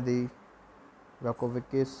 Directed by the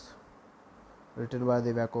Wachowskis, written by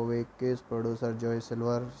the Wachowskis, producer Joy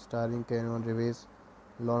Silver, starring Keanu Reeves,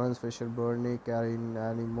 Laurence Fishburne,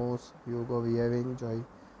 Annie Moss, Hugo Weaving, Joy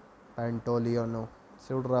Pantoliano,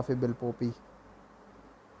 cinematography Bill Poppy,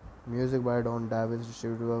 music by Don Davis,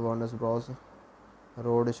 distributed by Warner Bros.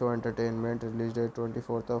 Roadshow Entertainment, release date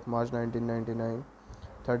 24th of March 1999,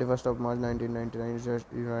 31st of March 1999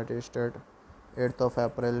 United States, 8th of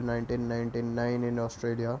April 1999 in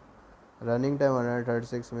Australia. Running time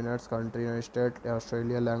 136 minutes. Country United States,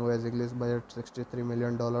 Australia. Language English. Budget $63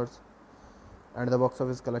 million. And the box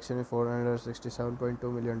office collection is $467.2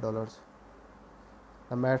 million.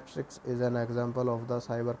 The Matrix is an example of the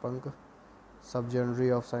cyberpunk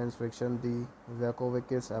subgenre of science fiction. The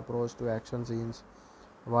Wachowski's approach to action scenes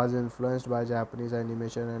was influenced by Japanese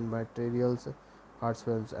animation and materials arts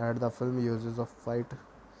films, and the film uses of fight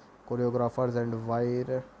choreographers and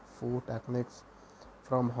wire fu techniques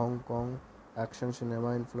from Hong Kong action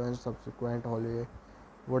cinema influenced subsequent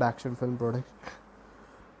Hollywood action film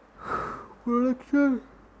production.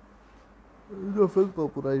 The film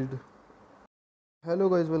popularized. Hello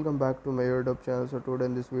guys, welcome back to my YouTube channel. So today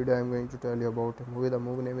in this video I am going to tell you about a movie. The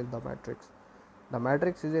movie name is The Matrix. The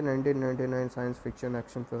Matrix is a 1999 science fiction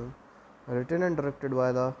action film written and directed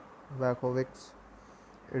by the Wachowicz.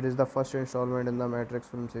 It is the first installment in the Matrix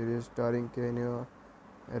film series starring Keanu,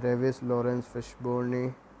 Reeves, Laurence,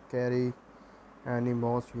 Fishburne, Carrie, Annie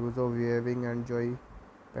Moss, Yuzo Weaving and Joy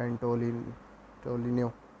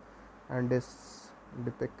Pantolino, and this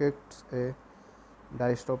depicts a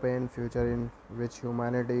dystopian future in which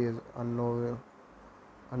humanity is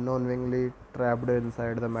unknowingly trapped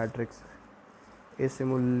inside the matrix, a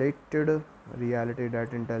simulated reality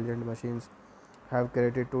that intelligent machines have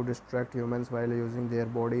created to distract humans while using their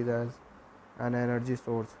bodies as an energy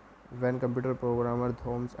source. When computer programmer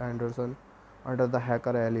Thomas Anderson, under the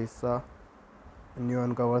hacker Elisa New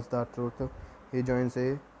uncovers the truth, he joins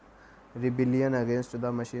a rebellion against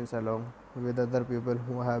the machines along with other people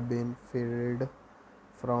who have been freed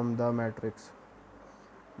from the Matrix.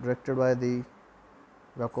 Directed by the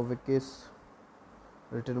Wachowicz,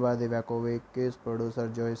 written by the Wachowicz, producer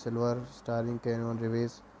Joy Silver, starring Keanu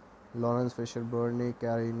Reeves, Laurence Fishburne,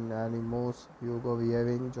 Karen Animos, Hugo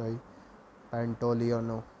Weaving, Joy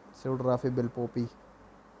Pantoliano, cinematography Bill Poppy,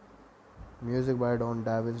 music by Don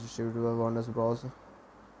Davis, distributed by Warner Bros.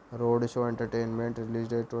 Roadshow Entertainment, release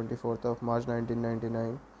date 24th of March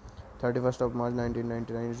 1999, 31st of March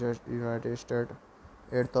 1999 United States,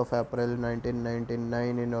 8th of April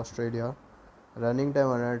 1999 in Australia. Running time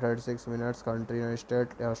 136 minutes. Country United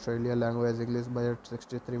States, Australia. Language English. Budget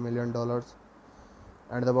 $63 million.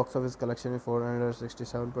 And the box office collection is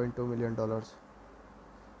 $467.2 million.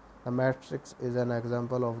 The Matrix is an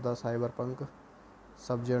example of the cyberpunk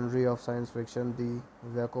subgenre of science fiction. The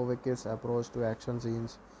Wachowicz approach to action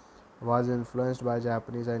scenes was influenced by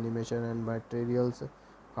Japanese animation and materials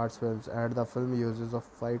arts films, and the film uses of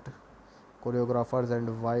fight choreographers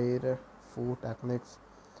and wire fu techniques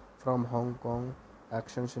from Hong Kong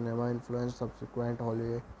action cinema influenced subsequent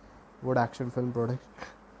Hollywood action film production.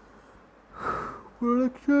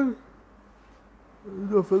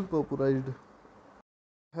 The film popularized.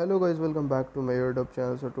 Hello guys, welcome back to my YouTube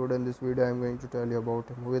channel. So today in this video I am going to tell you about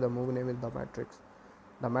a movie. The movie name is The Matrix.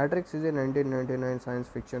 The Matrix is a 1999 science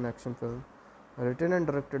fiction action film written and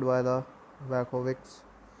directed by the Wachowicz.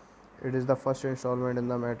 It is the first installment in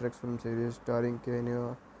the Matrix film series starring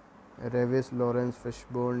Keanu Reeves, Laurence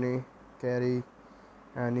Fishburne, Carrie,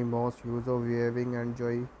 Annie Moss, Yuzo Weaving and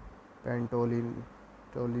Joy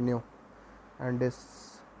Pantolino, and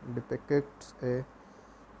this depicts a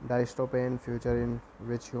dystopian future in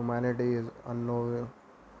which humanity is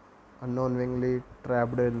unknowingly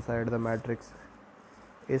trapped inside the matrix,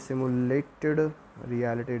 a simulated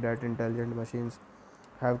reality that intelligent machines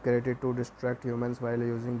have created to distract humans while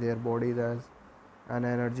using their bodies as an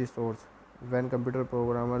energy source. When computer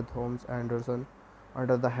programmer Thomas Anderson,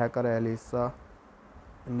 under the hacker Elisa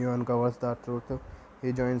New uncovers the truth,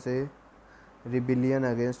 he joins a rebellion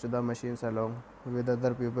against the machines along with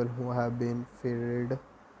other people who have been freed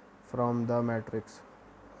from the Matrix.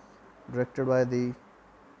 Directed by the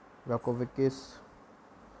Wachowicz,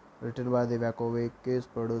 written by the Wachowicz,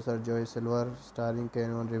 producer Joy Silver, starring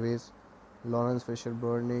Keanu Reeves, Laurence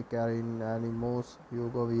Fishburne, Karen Animos,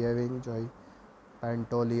 Hugo Weaving, Joy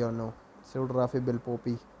Pantoliano, cinematography Bill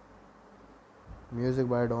Poppy, music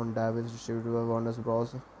by Don Davis, distributed by Warner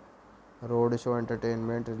Bros. Roadshow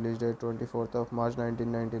Entertainment, release date 24th of March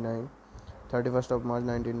 1999, 31st of March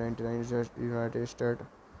 1999 United States,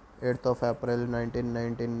 8th of April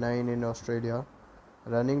 1999 in Australia.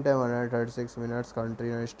 Running time 136 minutes. Country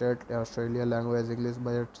United States, Australia. Language English.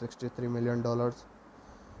 Budget $63 million.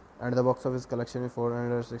 And the box office collection is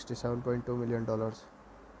 $467.2 million.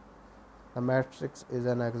 The Matrix is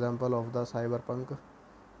an example of the cyberpunk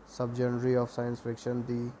subgenre of science fiction.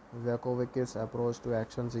 The Wachowicz approach to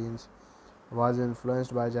action scenes was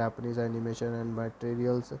influenced by Japanese animation and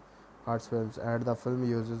materials arts films, and the film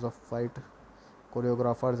uses of fight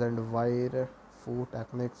choreographers and wire fu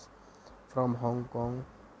techniques from Hong Kong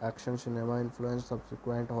action cinema influenced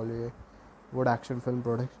subsequent Hollywood action film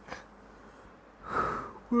production.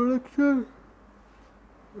 The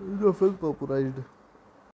film popularized.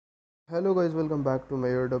 Hello guys, welcome back to my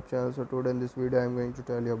YouTube channel. So today in this video I am going to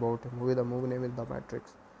tell you about a movie. The movie name is The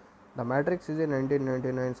Matrix. The Matrix is a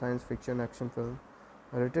 1999 science fiction action film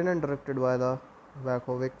written and directed by the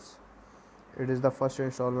Wachowicz. It is the first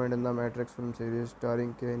installment in the Matrix film series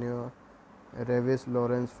starring Keanu Reeves,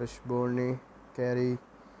 Laurence Fishburne, Carrie,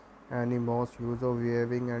 Annie Moss, Yuzo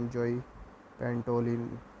Weaving and Joy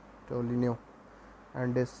Pantolino,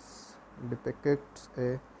 and this depicts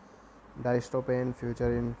a dystopian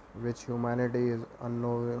future in which humanity is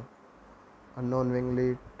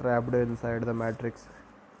unknowingly trapped inside the matrix,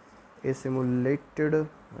 a simulated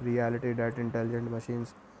reality that intelligent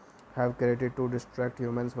machines have created to distract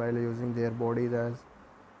humans while using their bodies as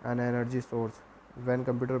an energy source. When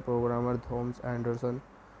computer programmer Thomas Anderson,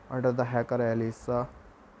 under the hacker Elisa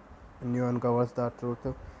New uncovers the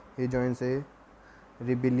truth, he joins a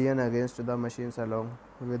rebellion against the machines along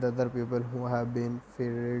with other people who have been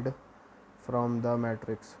freed from the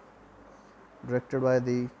matrix. Directed by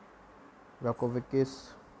the Wachowskis,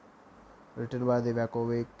 written by the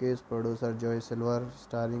Wachowskis, producer Joy Silver,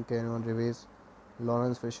 starring Keanu Reeves,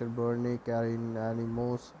 Laurence Fishburne, Karen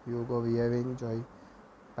Animos, Hugo Weaving, Joy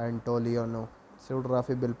Pantoliano,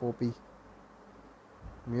 cinematography Bill Poppy,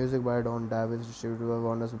 music by Don Davis, distributed by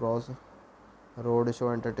Warner Bros.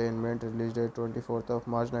 Roadshow Entertainment, release date 24th of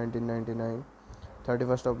March 1999,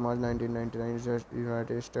 31st of March 1999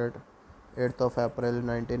 United States, 8th of April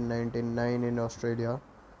 1999 in Australia.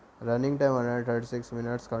 Running time 136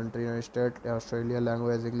 minutes. Country United States, Australia.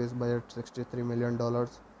 Language English. Budget $63 million.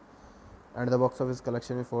 And the box office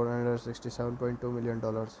collection is $467.2 million.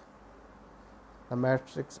 The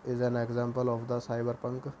Matrix is an example of the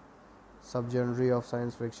cyberpunk subgenre of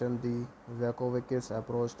science fiction. The Wachowskis'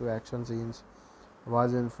 approach to action scenes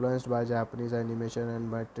was influenced by Japanese animation and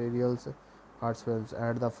materials arts films,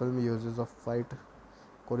 and the film uses of fight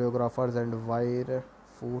choreographers and wire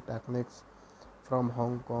fu techniques from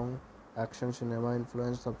Hong Kong action cinema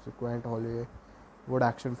influenced subsequent Hollywood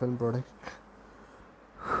action film production.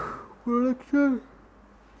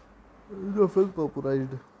 The film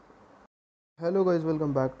popularized. Hello guys,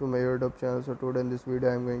 welcome back to my YouTube channel. So today in this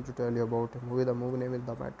video I am going to tell you about a movie. The movie name is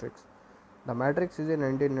The Matrix. The Matrix is a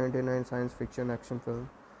 1999 science fiction action film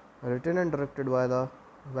written and directed by the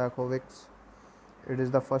Wachowskis. It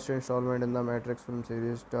is the first installment in the Matrix film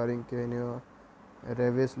series starring Keanu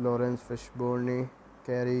Reeves, Laurence Fishburne,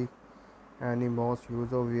 Carrie Animos,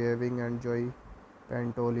 Hugo Weaving, and Joy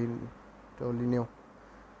Pantoliano,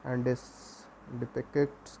 and this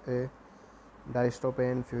depicts a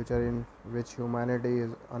dystopian future in which humanity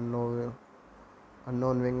is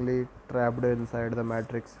unknowingly trapped inside the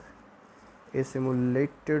matrix, a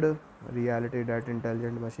simulated reality that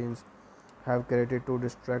intelligent machines have created to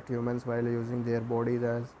distract humans while using their bodies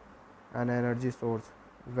as an energy source.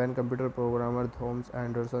 When computer programmer Thomas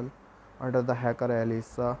Anderson, under the hacker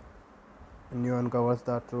Elisa New uncovers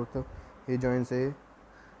the truth, he joins a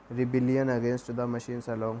rebellion against the machines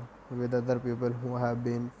along with other people who have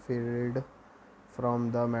been freed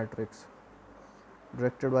from the matrix.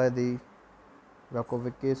 Directed by the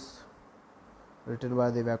Wachowskis, written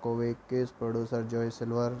by the Wachowskis, producer Joy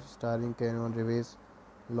Silver, starring Keanu Reeves,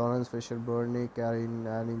 Laurence Fishburne, Karen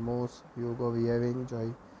Animos, Hugo Weaving,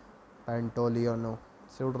 Joy Pantoliano,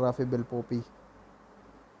 cinematography Bill Poppy,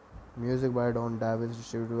 music by Don Davis,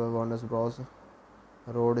 distributed by Warner Bros.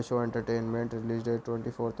 Roadshow Entertainment, release date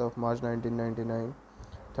 24th of March 1999,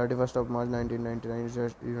 31st of March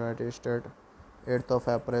 1999 United States, 8th of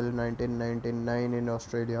April 1999 in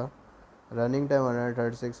Australia. Running time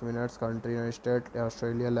 136 minutes. Country United States,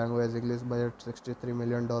 Australia. Language English. Budget $63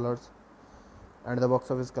 million. And the box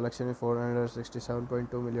office collection is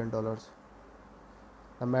 $467.2 million.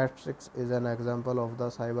 The Matrix is an example of the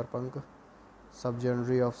cyberpunk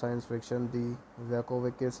subgenre of science fiction. The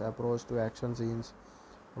Wachowskis' approach to action scenes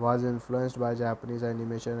was influenced by Japanese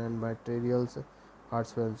animation and materials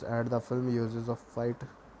arts films, and the film uses of fight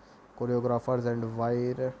choreographers and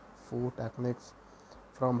wire fu techniques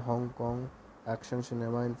from Hong Kong action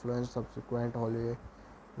cinema influenced subsequent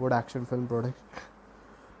Hollywood action film production.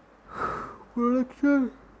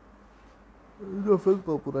 The film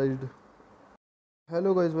popularized.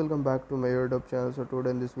 Hello guys, welcome back to my YouTube channel. So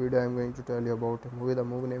today in this video I am going to tell you about a movie. The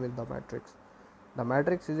movie name is The Matrix. The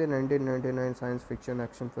Matrix is a 1999 science fiction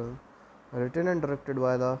action film written and directed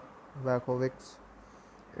by the Wachowskis.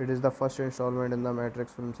 It is the first installment in the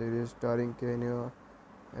Matrix film series starring Keanu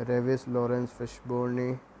Reeves, Laurence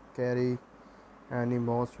Fishburne, Carrie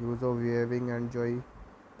Animos, Hugo Weaving, and Joy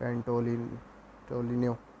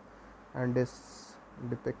Pantoliano, and this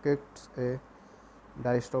depicts a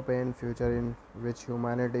dystopian future in which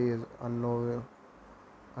humanity is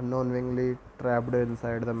unknowingly trapped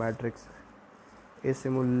inside the matrix, a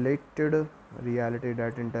simulated reality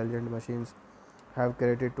that intelligent machines have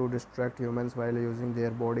created to distract humans while using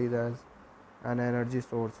their bodies as an energy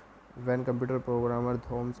source. When computer programmer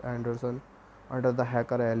Thomas Anderson, under the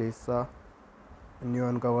hacker Elisa New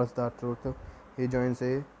uncovers the truth, he joins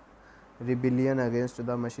a rebellion against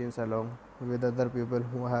the machines along with other people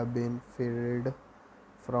who have been freed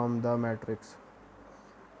from the matrix.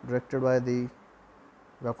 Directed by the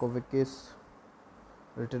Wachowskis,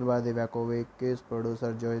 written by the Wachowskis,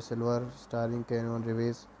 producer Joy Silver, starring Keanu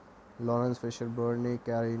Reeves, Laurence Fishburne,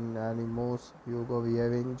 Karen Animos, Hugo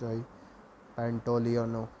Weaving, Joy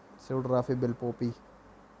Pantoliano, cinematography Bill Poppy,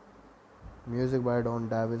 music by Don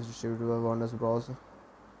Davis, distributed by Warner Bros.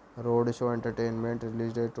 Roadshow Entertainment,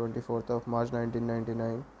 released date 24th of March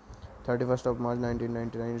 1999, 31st of March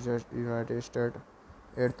 1999 United States,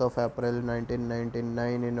 8th of April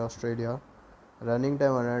 1999 in Australia. Running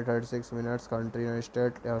time 136 minutes. Country United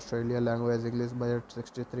States, Australia. Language English. Budget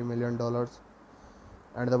 $63 million.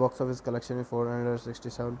 And the box office collection is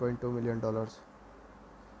 $467.2 million.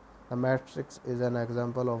 The Matrix is an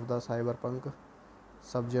example of the cyberpunk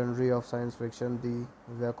subgenre of science fiction. The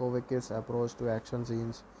Wachowskis' approach to action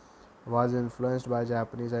scenes was influenced by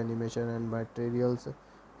Japanese animation and materials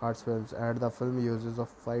arts films, and the film uses of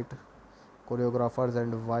fight choreographers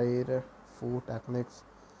and wire fu techniques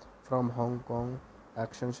from Hong Kong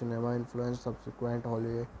action cinema influenced subsequent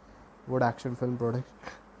Hollywood action film production.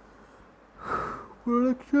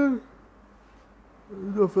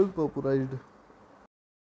 The film popularized.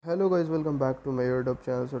 Hello guys, welcome back to my YouTube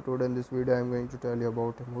channel. So today in this video I am going to tell you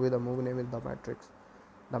about a movie. The movie name is The Matrix.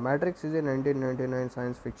 The Matrix is a 1999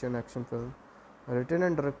 science fiction action film written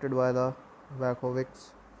and directed by the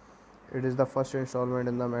Wachowskis. It is the first installment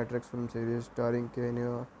in the Matrix film series, starring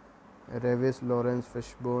Keanu Reeves, Laurence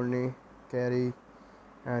Fishburne, Carrie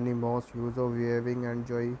Animos, Hugo Weaving, and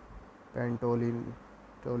Joy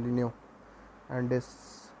Pantoliano, and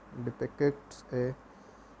this depicts a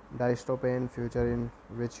dystopian future in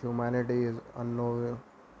which humanity is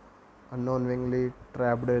unknowingly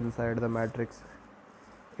trapped inside the Matrix,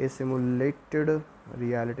 a simulated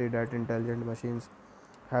reality that intelligent machines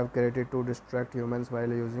have created to distract humans while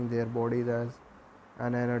using their bodies as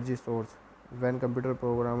an energy source. When computer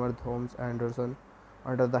programmer Thomas Anderson,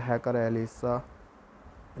 under the hacker Elisa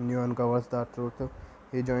New uncovers the truth,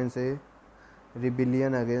 he joins a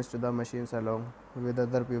rebellion against the machines along with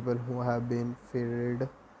other people who have been freed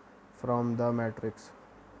from the Matrix.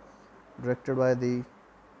 Directed by the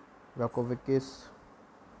Wachowskis,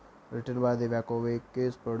 written by the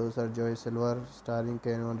Wachowskis, producer Joy Silver, starring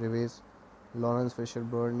Keanu Reeves, Laurence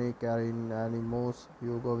Fishburne, Karen Animos,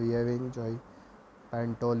 Hugo Weaving, Joy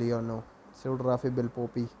Pantoliano, cinematography Bill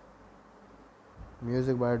Poppy,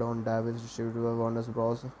 music by Don Davis, distributed by Warner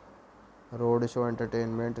Bros. Roadshow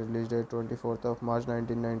Entertainment, released date 24th of March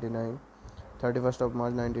 1999, 31st of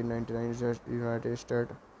March 1999 United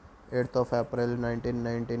States, 8th of April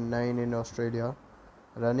 1999 in Australia.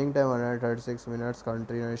 Running time 136 minutes.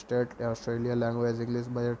 Country United States, Australia. Language English.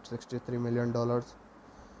 Budget $63 million.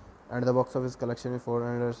 And the box office collection is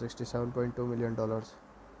 $467.2 million.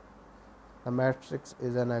 The Matrix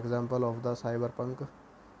is an example of the cyberpunk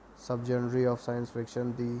subgenre of science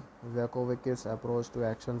fiction. The Wachowskis' approach to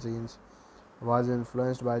action scenes was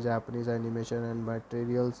influenced by Japanese animation and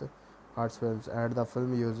materials arts films, and the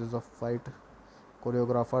film uses of fight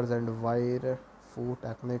choreographers and wire fu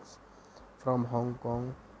techniques from Hong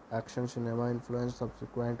Kong action cinema influenced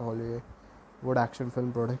subsequent Hollywood action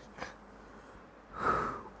film production.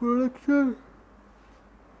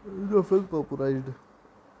 The film popularized.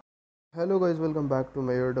 Hello guys, welcome back to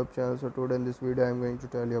my YouTube channel. So today in this video I am going to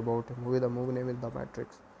tell you about a movie. The movie name is The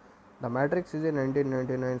Matrix. The Matrix is a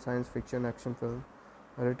 1999 science fiction action film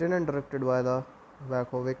written and directed by the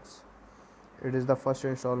Wachowskis. It is the first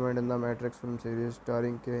installment in the Matrix film series,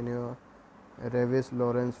 starring Keanu Reeves,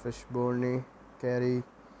 Laurence Fishburne, Carrie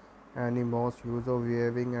Animos, Hugo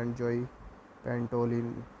Weaving, and Joy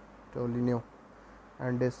Pantoliano,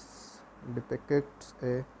 and this depicts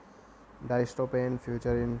a dystopian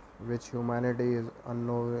future in which humanity is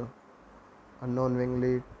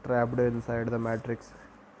unknowingly trapped inside the Matrix,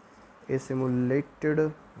 a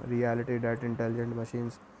simulated reality that intelligent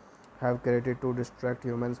machines have created to distract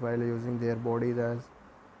humans while using their bodies as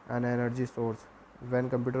an energy source. When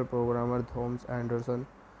computer programmer Thomas Anderson,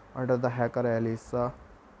 under the hacker Elisa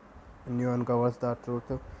New uncovers the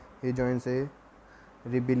truth, he joins a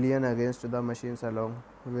rebellion against the machines along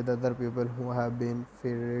with other people who have been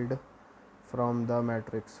freed from the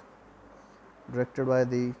Matrix. Directed by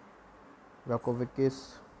the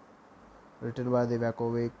Wachowskis, written by the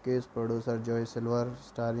Wachowskis, producer Joy Silver,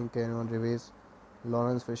 starring Keanu Reeves,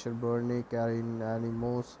 Laurence Fishburne, Karen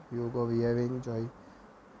Animos, Hugo Weaving, Joy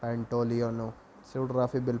Pantoliano,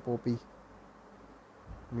 cinematography Bill Poppy,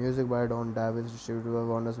 music by Don Davis, distributed by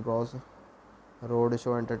Warner Bros.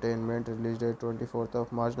 Roadshow Entertainment, released date 24th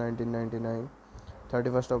of March 1999,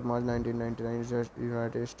 31st of March 1999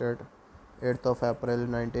 United States, 8th of April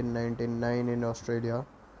 1999 in Australia.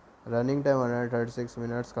 Running time 136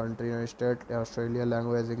 minutes. Country United States, Australia.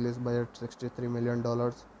 Language English. Budget $63 million.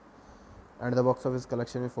 and the box office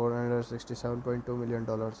collection is $467.2 million.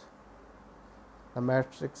 The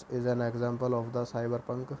Matrix is an example of the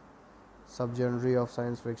cyberpunk subgenre of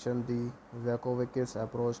science fiction. The Wachowski's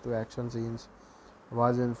approach to action scenes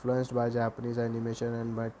was influenced by Japanese animation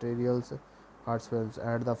and materials arts films,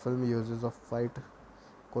 and the film uses of fight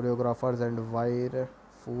choreographers and wire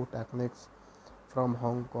fu techniques from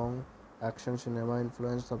Hong Kong action cinema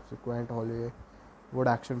influenced subsequent Hollywood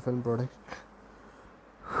action film production.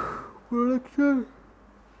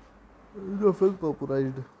 The film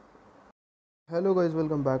popularized. Hello guys,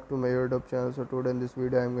 welcome back to my YouTube channel. So today in this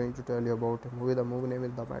video I am going to tell you about a movie. The movie name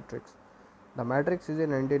is The Matrix. The Matrix is a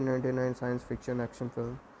 1999 science fiction action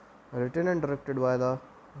film written and directed by the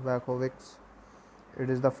Wachowskis. It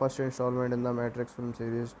is the first installment in the Matrix film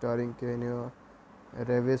series starring Keanu,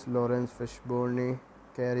 Reeves, Laurence, Fishburne,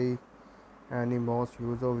 Carrie, Annie Moss,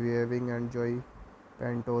 Yuzo Weaving, and Joy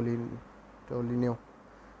Pantolino,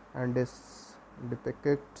 and this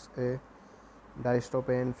depicts a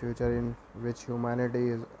dystopian future in which humanity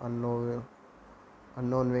is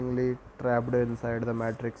unknowingly trapped inside the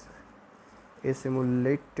Matrix, a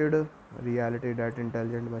simulated reality that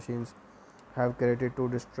intelligent machines have created to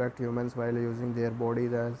distract humans while using their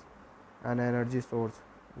bodies as an energy source.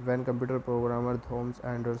 When computer programmer Thomas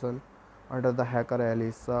Anderson, under the hacker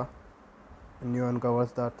Elisa New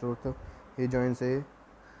uncovers the truth, he joins a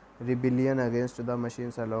rebellion against the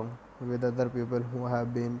machines along with other people who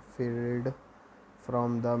have been freed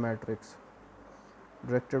from the Matrix.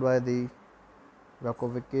 Directed by the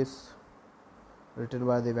Wachowskis, written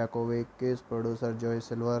by the Wachowskis, producer Joy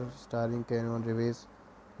Silver, starring Keanu Reeves,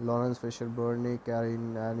 Laurence Fishburne,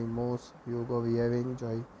 Annie Moss, Hugo Weaving,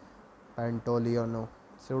 Joy Pantoliano,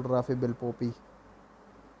 cinematography Bill Poppy,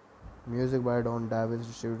 music by Don Davis,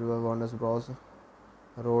 distributed by Warner Bros.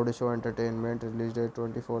 Roadshow Entertainment, release date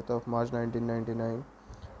 24th of March 1999,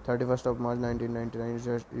 31st of March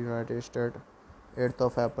 1999 United States, 8th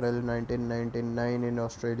of April 1999 in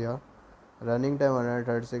Australia. Running time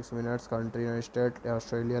 136 minutes. Country United States,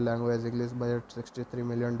 Australia. Language English. Budget $63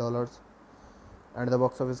 million. And the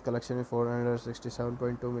box office collection is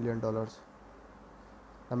 $467.2 million.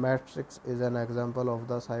 The Matrix is an example of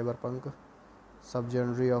the cyberpunk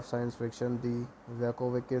subgenre of science fiction. The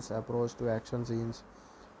Wachowski's approach to action scenes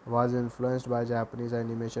was influenced by Japanese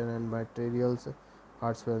animation and materials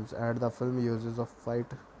arts films, and the film uses of fight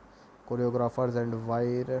choreographers and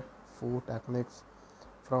wire fu techniques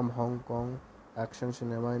from Hong Kong action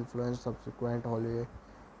cinema influenced subsequent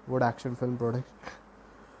Hollywood action film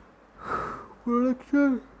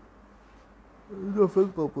production. The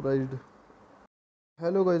film popularized.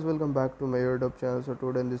 Hello guys, welcome back to my YouTube channel. So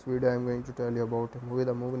today in this video I am going to tell you about a movie.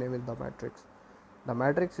 The movie name is The Matrix. The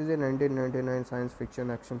Matrix is a 1999 science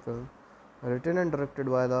fiction action film written and directed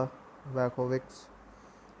by the Wachowskis.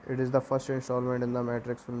 It is the first installment in the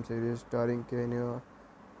Matrix film series starring Keanu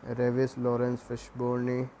Reeves, Laurence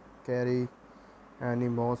Fishburne, Carrie, Annie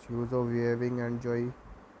Moss, Yuzo Weaving, and Joy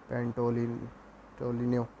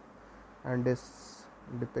Pantolino, and this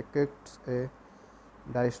depicts a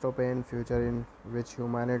dystopian future in which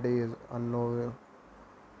humanity is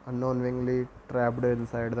unknowingly trapped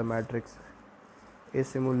inside the Matrix, a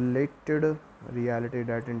simulated reality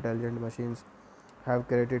that intelligent machines have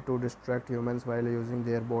created to distract humans while using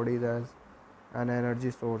their bodies as an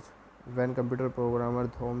energy source. When computer programmer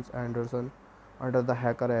Thomas Anderson, under the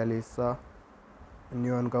hacker Elisa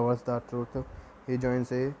New uncovers the truth, he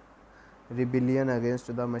joins a rebellion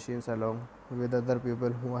against the machines along with other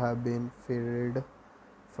people who have been freed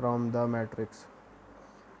from the Matrix.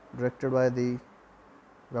 Directed by the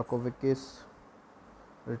Wachowskis,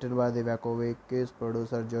 written by the Wachowskis,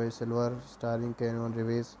 producer Joy Silver, starring Keanu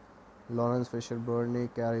Reeves, Laurence Fishburne,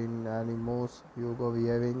 Annie Moss, Hugo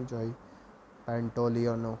Weaving, Joy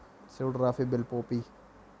Pantoliano, cinematography Bill Poppy,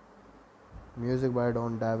 music by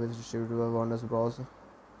Don Davis, distributed by Warner Bros.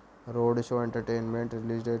 Roadshow Entertainment,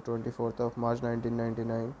 release date 24th of March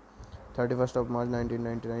 1999, 31st of March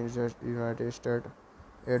 1999 United States,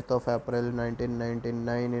 8th of April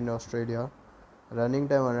 1999 in Australia. Running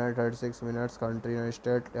time 136 minutes. Country United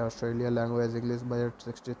States, Australia. Language English. Budget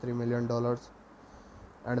 $63 million.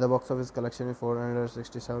 And the box office collection is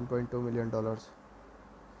 $467.2 million.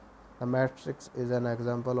 The Matrix is an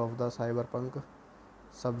example of the cyberpunk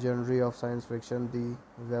subgenre of science fiction. The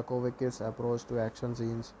Wachowski's approach to action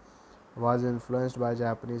scenes was influenced by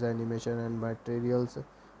Japanese animation and materials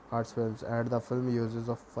arts films, and the film uses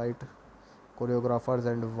of fight choreographers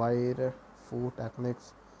and wire fu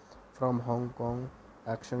techniques from Hong Kong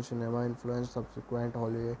action cinema influenced subsequent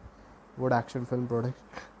Hollywood action film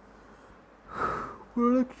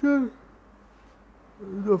production.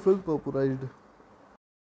 The film popularized.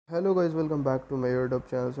 Hello guys, welcome back to my YouTube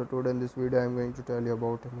channel. So today in this video I am going to tell you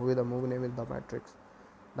about a movie. The movie name is The Matrix.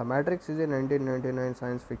 The Matrix is a 1999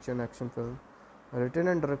 science fiction action film written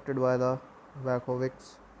and directed by the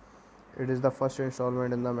Wachowicz. It is the first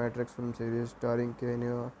installment in the Matrix film series starring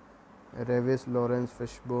Keanu, Reeves, Laurence,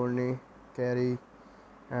 Fishburne, Carrie,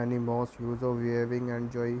 Annie Moss, Yuzo Weaving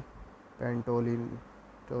and Joy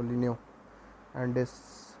Pantolino, and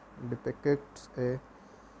this depicts a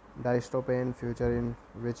dystopian future in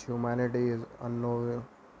which humanity is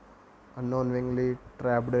unknowingly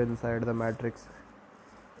trapped inside the Matrix,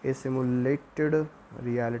 a simulated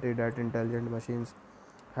reality that intelligent machines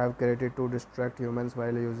have created to distract humans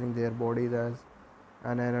while using their bodies as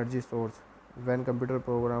an energy source. When computer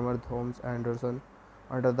programmer Thomas Anderson,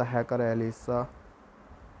 under the hacker Elisa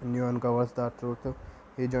New uncovers the truth,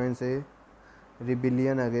 he joins a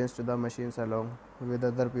rebellion against the machines along with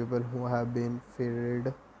other people who have been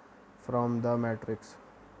freed from the Matrix.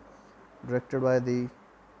 Directed by the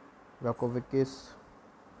Wachowicz,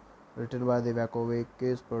 written by the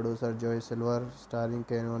Wachowicz, producer Joy Silver, starring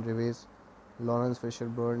Keanu Reeves, Laurence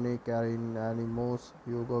Fishburne, Karen Animos,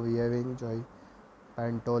 Hugo Weaving, Joy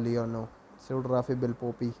Pantoliano, cinematography Bill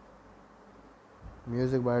Poppy,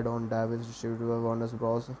 music by Don Davis, distributed by Warner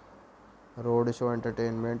Bros. Roadshow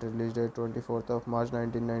Entertainment, released date 24th of March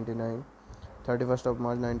 1999, 31st of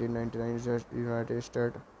March 1999 United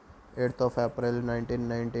States, 8th of April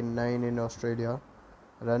 1999 in Australia.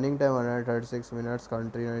 Running time 136 minutes.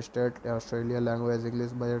 Country United States, Australia. Language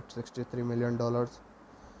English. Budget $63 million.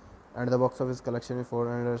 And the box office collection is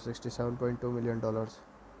 $467.2 million.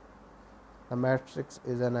 The Matrix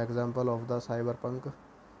is an example of the cyberpunk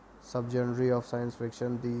subgenre of science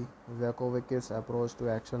fiction. The Wachowicz approach to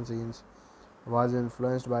action scenes was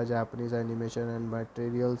influenced by Japanese animation and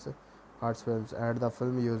materials arts films, and the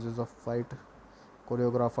film uses of fight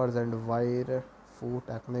choreographers and wire fu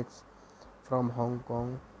techniques from Hong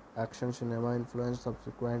Kong action cinema influenced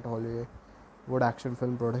subsequent Hollywood action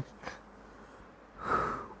film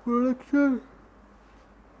production.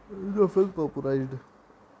 The film popularized.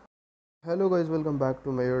 Hello guys, welcome back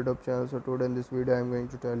to my YouTube channel. So today in this video I am going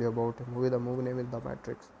to tell you about a movie. The movie name is The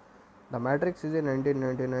Matrix. The Matrix is a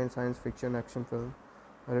 1999 science fiction action film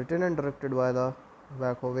written and directed by the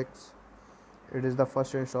Wachowicz. It is the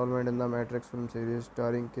first installment in the Matrix film series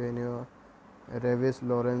starring Keanu Reeves,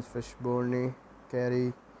 Laurence Fishburne,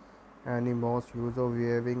 Carrie, Annie Moss, Yuzo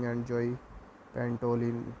Weaving and Joy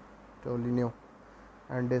Pantolino,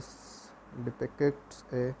 and this depicts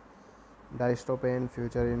a dystopian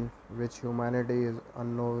future in which humanity is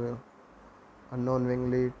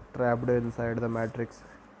unknowingly trapped inside the Matrix,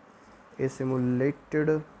 a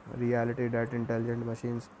simulated reality that intelligent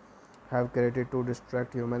machines have created to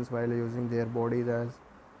distract humans while using their bodies as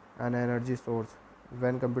an energy source.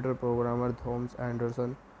 When computer programmer Thomas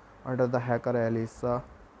Anderson, under the hacker Elisa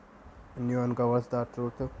New uncovers the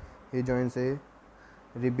truth, he joins a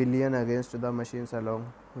rebellion against the machines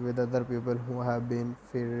along with other people who have been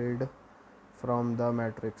freed from the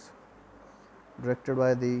Matrix. Directed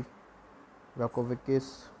by the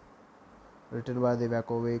Wachowicz, written by the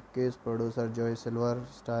Wachowicz, producer Joy Silver,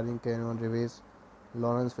 starring Keanu Reeves,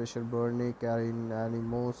 Laurence Fishburne, Karen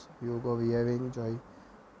Animos, Hugo Weaving, Joy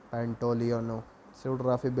Pantoliano,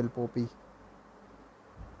 cinematography Bill Poppy,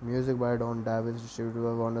 music by Don Davis, distributed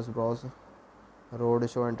by Warner Bros.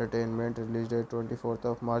 Roadshow Entertainment, released date 24th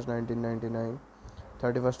of March 1999,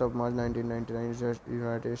 31st of March 1999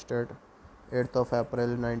 United States, 8th of April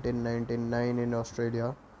 1999 in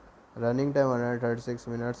Australia. Running time 136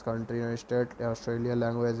 minutes. Country United States, Australia.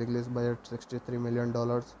 Language English. Budget $63 million.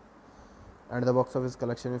 And the box office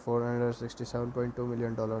collection is $467.2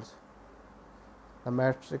 million. The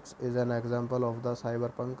Matrix is an example of the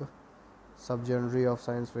cyberpunk subgenre of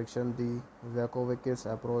science fiction. The Wachowicz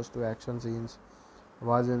approach to action scenes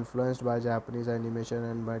was influenced by Japanese animation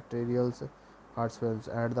and materials arts films,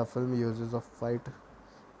 and the film uses of fight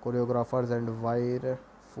choreographers and wire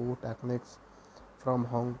fu techniques from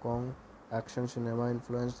Hong Kong action cinema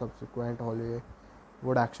influenced subsequent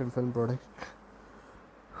Hollywood action film production.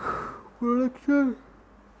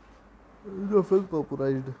 The film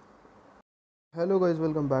popularized. Hello guys,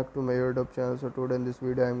 welcome back to my YouTube channel. So today in this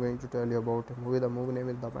video I am going to tell you about a movie. The movie name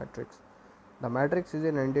is The Matrix. The Matrix is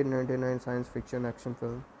a 1999 science fiction action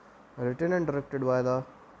film written and directed by the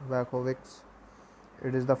Wachowicz.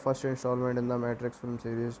 It is the first installment in the Matrix film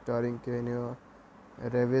series starring Keanu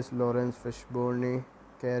Reeves, Laurence Fishburne,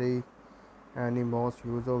 Carrie, Annie Moss,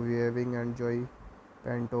 Yuzo Weaving and Joy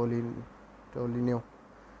Pantolino,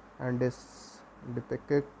 and this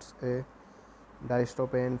depicts a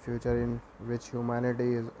dystopian future in which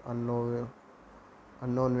humanity is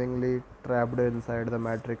unknowingly trapped inside the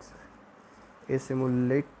matrix, a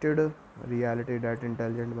simulated reality that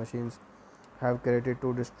intelligent machines have created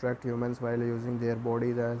to distract humans while using their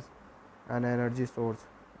bodies as an energy source.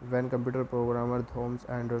 When computer programmer Thomas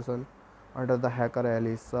Anderson, under the hacker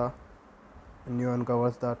Elisa New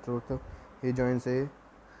uncovers the truth, he joins a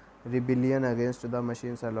rebellion against the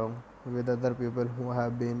machines along with other people who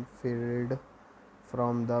have been freed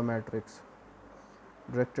from the matrix.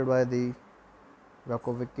 Directed by the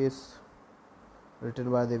Wachowskis,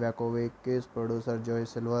 written by the Wachowskis, producer Joy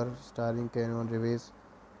Silver, starring Keanu Reeves,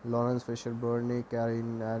 Laurence Fishburne,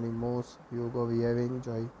 Karen Animos, Hugo Weaving,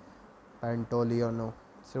 Joy Pantoliano,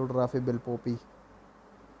 cinematography Bill Poppy,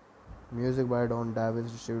 music by Don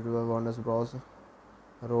Davis, distributed by Warner Bros.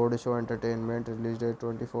 Roadshow Entertainment, release date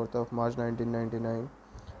 24th of March 1999,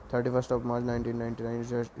 31st of March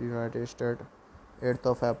 1999 United States, 8th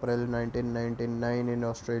of April 1999 in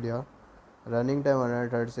Australia. Running time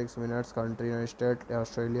 136 minutes. Country United States,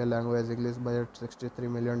 Australia. Language English. Budget $63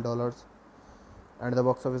 million. And the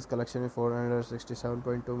box office collection is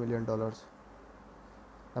 $467.2 million.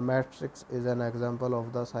 The Matrix is an example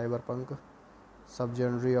of the cyberpunk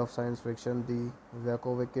subgenre of science fiction. The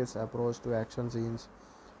Wachowskis' approach to action scenes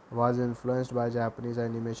was influenced by Japanese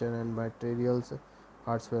animation and materials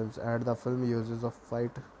arts films, and the film uses of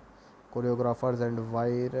fight choreographers and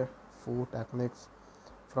wire fu techniques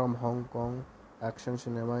from Hong Kong action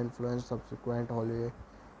cinema influenced subsequent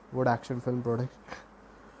Hollywood action film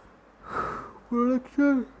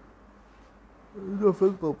production. The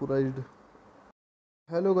film popularized.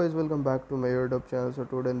 Hello guys, welcome back to my YouTube channel. So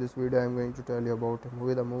today in this video I am going to tell you about a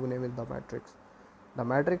movie. The movie name is The Matrix. The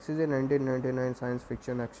Matrix is a 1999 science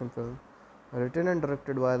fiction action film written and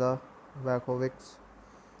directed by the Wachowskis.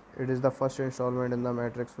 It is the first installment in the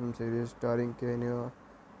Matrix film series starring Keanu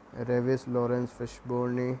Reeves, Laurence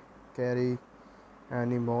Fishburne, Carrie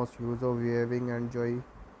Animos, Hugo Weaving, and Joy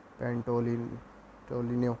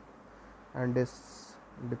Pantoliano, and this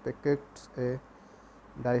depicts a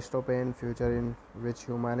dystopian future in which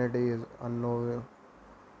humanity is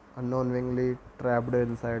unknowingly trapped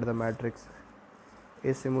inside the matrix,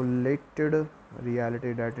 a simulated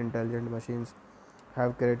reality that intelligent machines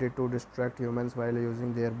have created to distract humans while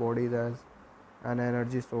using their bodies as an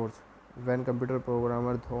energy source. When computer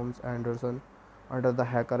programmer Thomas Anderson, under the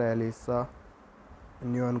hacker Elisa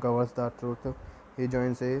New uncovers the truth, he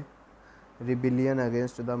joins a rebellion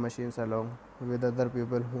against the machines along with other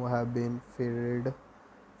people who have been freed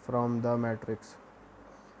from the matrix.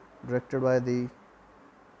 Directed by the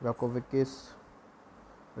Wachowskis,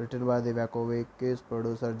 written by the Wachowskis,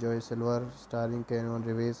 producer Joy Silver, starring Keanu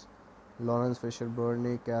Reeves, Laurence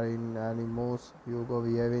Fishburne, Karen Animos, Hugo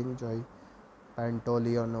Weaving, Joy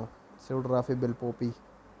Pantoliano, cinematography Bill Poppy,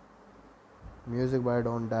 music by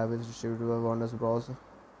Don Davis, distributed by Warner Bros.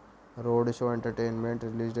 Roadshow Entertainment,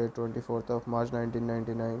 release date 24th of March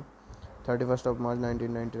 1999, 31st of March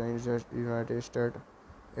 1999 United States,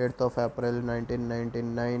 8th of April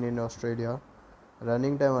 1999 in Australia.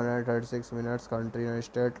 Running time 136 minutes. Country United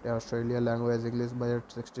States, Australia. Language English. Budget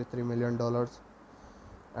 $63 million.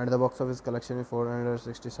 And the box office collection is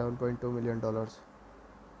 $467.2 million.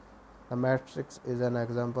 The Matrix is an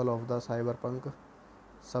example of the cyberpunk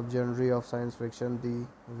subgenre of science fiction. The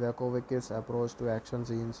Wachowskis' approach to action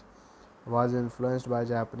scenes was influenced by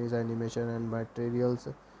Japanese animation and materials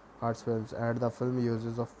arts films, and the film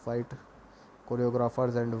uses of fight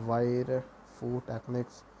choreographers and wire fu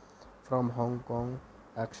techniques from Hong Kong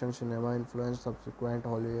action cinema influenced subsequent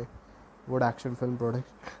Hollywood action film production.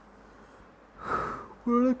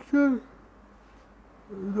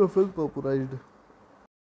 The film popularized.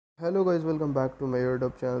 Hello guys, welcome back to my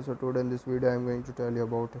YouTube channel. So today in this video I am going to tell you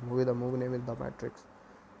about a movie. The movie name is The Matrix.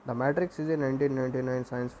 The Matrix is a 1999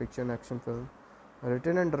 science fiction action film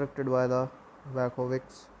written and directed by the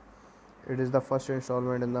Wachowskis. It is the first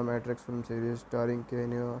installment in the Matrix film series starring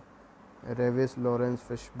Keanu Reeves, Laurence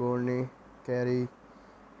Fishburne, Carrie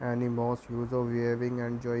Animos, Hugo Weaving,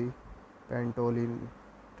 and Joy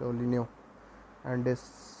Pantoliano, and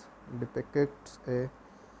this depicts a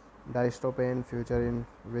dystopian future in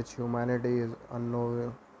which humanity is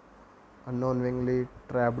unknowingly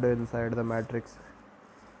trapped inside the matrix,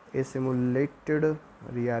 a simulated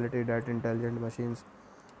reality that intelligent machines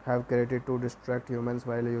have created to distract humans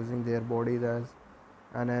while using their bodies as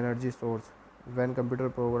an energy source. When computer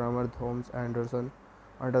programmer Thomas Anderson,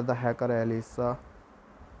 under the hacker Elisa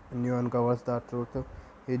New uncovers the truth,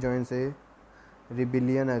 he joins a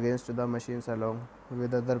rebellion against the machines along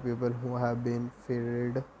with other people who have been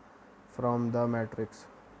freed from the matrix.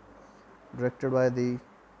 Directed by the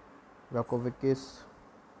Wachowskis,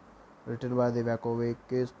 written by the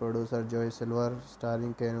Wachowskis, producer Joy Silver,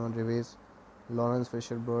 starring Keanu Reeves, Laurence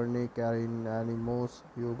Fishburne, Karen Animos,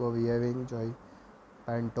 Hugo Weaving, Joy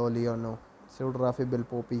Pantoliano, cinematography Bill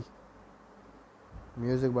Poppy,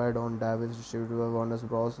 music by Don Davis, distributed by Warner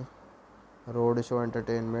Bros. Roadshow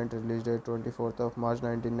Entertainment, release date 24th of March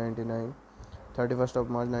 1999, 31st of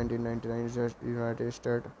March 1999 United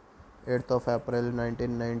States, 8th of April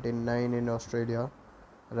 1999 in Australia.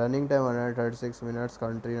 Running time 136 minutes.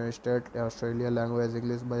 Country United States, Australia. Language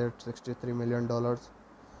English. Budget $63 million.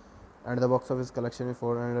 And the box office collection is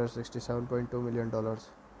 $467.2 million.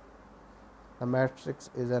 The Matrix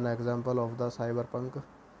is an example of the cyberpunk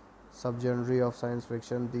subgenre of science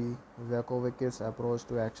fiction. The Wachowskis' approach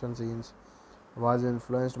to action scenes was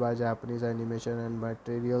influenced by Japanese animation and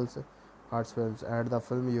materials arts films, and the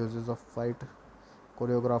film uses of fight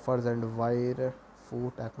choreographers and wire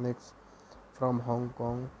fu techniques from Hong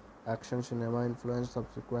Kong action cinema influenced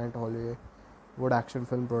subsequent Hollywood action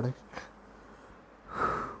film production.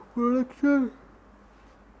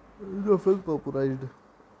 The film popularized.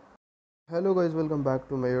 Hello guys, welcome back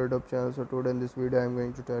to my YouTube channel. So today in this video I am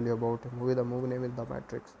going to tell you about a movie. The movie name is The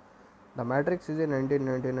Matrix. The Matrix is a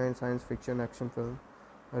 1999 science fiction action film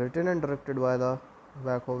written and directed by the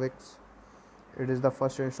Wachowskis. It is the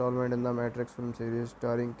first installment in the Matrix film series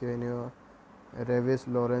starring Keanu Reeves,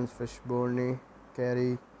 Laurence Fishburne,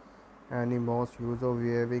 Carrie Animos, Hugo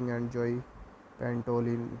Weaving, and Joy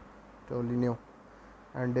Pantoliano,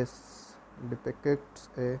 and this depicts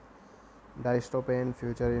a dystopian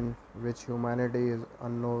future in which humanity is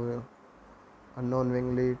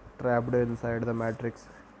unknowingly trapped inside the Matrix,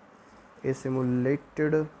 a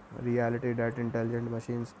simulated reality that intelligent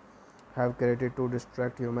machines have created to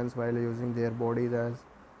distract humans while using their bodies as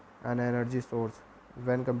an energy source.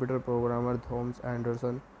 When computer programmer Thomas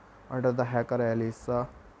Anderson, under the hacker Elisa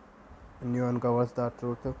New uncovers the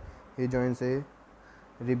truth, he joins a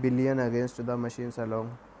rebellion against the machines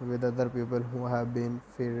along with other people who have been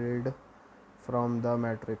freed from the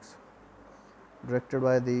Matrix. Directed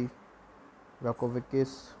by the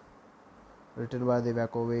Wachowskis, written by the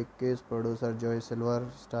Wachowskis, producer Joy Silver,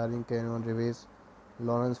 starring Keanu Reeves,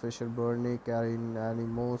 Laurence Fishburne, Karen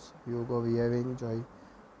Animos, Hugo Weaving, Joy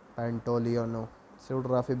Pantoliano,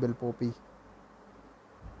 cinematography Bill Poppy,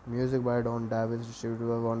 music by Don Davis, distributed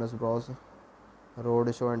by Warner Bros.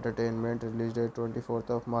 Roadshow Entertainment, release date 24th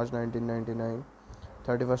of March 1999,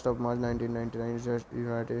 31st of March 1999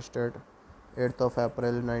 United States, 8th of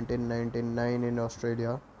April 1999 in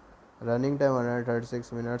Australia. Running time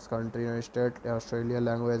 136 minutes. Country United States, Australia.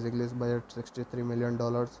 Language English. Budget $63 million.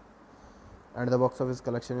 And the box office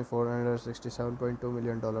collection is $467.2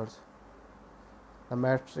 million. The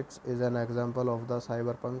Matrix is an example of the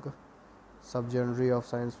cyberpunk subgenre of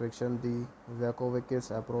science fiction. The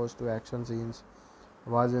Wachowskis' approach to action scenes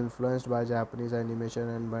was influenced by Japanese animation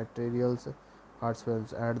and materials arts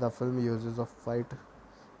films, and the film uses of fight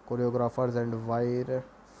choreographers and wire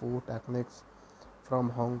fu techniques from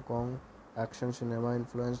Hong Kong action cinema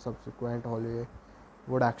influenced subsequent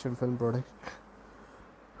Hollywood action film production.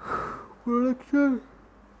 The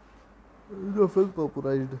film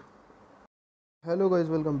popularized. Hello guys,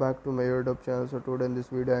 welcome back to my YouTube channel. So today in this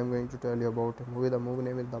video I am going to tell you about a movie. The movie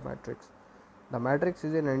name is The Matrix. The Matrix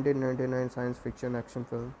is a 1999 science fiction action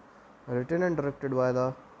film written and directed by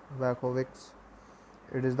the Wachowskis.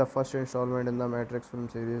 It is the first installment in the Matrix film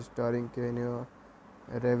series starring Keanu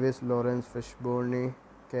Reeves, Laurence Fishburne,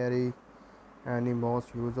 Carrie Animos,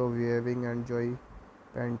 Hugo Weaving, and Joy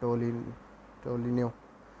Pantoliano,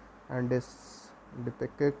 and this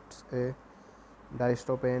depicts a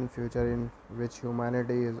dystopian future in which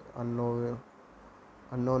humanity is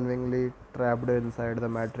unknowingly trapped inside the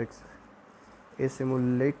Matrix, a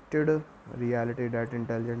simulated reality that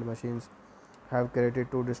intelligent machines have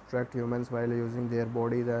created to distract humans while using their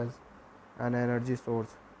bodies as an energy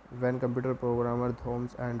source. When computer programmer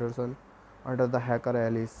Thomas Anderson, under the hacker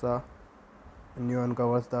Elisa New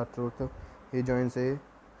uncovers the truth, he joins a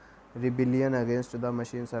rebellion against the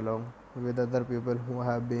machines along with other people who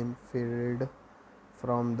have been freed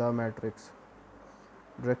from the Matrix.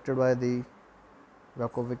 Directed by the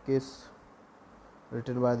Wachowskis,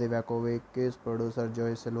 written by the Wachowskis, producer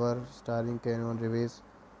Joy Silver, starring Keanu Reeves,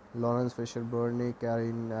 Laurence Fishburne,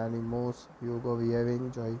 Karen Animos, Hugo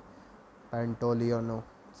Weaving, Joy Pantoliano,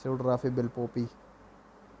 cinematography Bill Poppy,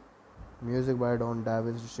 music by Don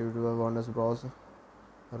Davis, distributed by Warner Bros.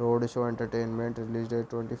 Roadshow Entertainment, release date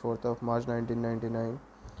 24th of March 1999,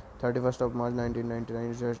 31st of March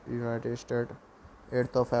 1999 United States,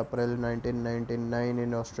 8th of April 1999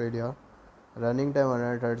 in Australia. Running time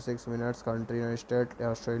 136 minutes. Country United States,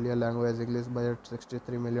 Australia. Language English. Budget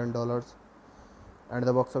 $63 million. and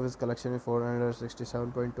the box office collection is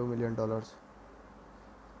 $467.2 million.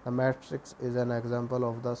 The Matrix is an example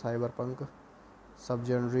of the cyberpunk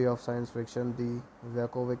subgenre of science fiction. The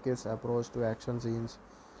Wachowski's approach to action scenes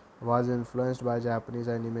was influenced by Japanese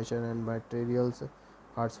animation and materials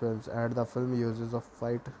arts films, and the film uses of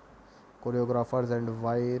fight choreographers and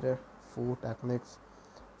wire fu techniques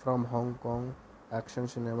from Hong Kong action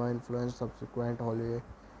cinema influenced subsequent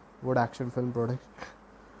Hollywood action film production.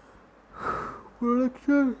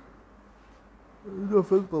 The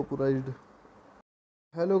film popularized.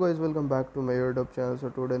 Hello guys, welcome back to my YouTube channel. So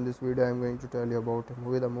today in this video I am going to tell you about a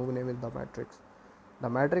movie. The movie name is The Matrix. The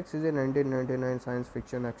Matrix is a 1999 science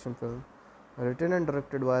fiction action film written and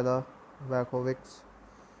directed by the Wachowskis.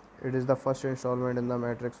 It is the first installment in the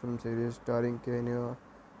Matrix film series starring Keanu,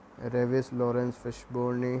 Reeves, Laurence,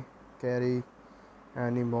 Fishburne, Carrie,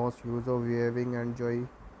 Annie Moss, Yuzo Weaving and Joy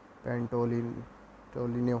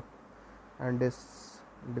Pantolino, and this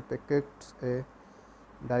depicts a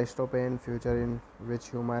dystopian future in which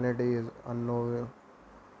humanity is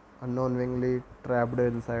unknowingly trapped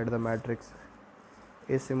inside the Matrix,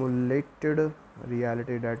 a simulated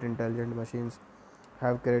reality that intelligent machines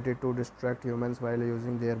have created to distract humans while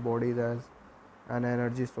using their bodies as an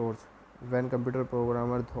energy source. When computer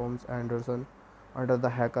programmer Thomas Anderson, under the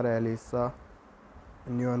hacker Elisa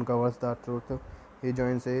New uncovers the truth, he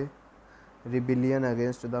joins a rebellion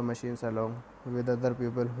against the machines along with other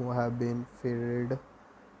people who have been freed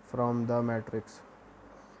from the Matrix.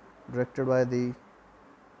 Directed by the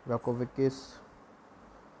Wachowskis,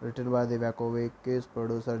 written by the Wachowskis,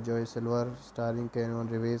 producer Joy Silver, starring Keanu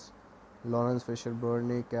Reeves, Laurence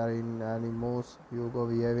Fishburne, Annie Moss, Hugo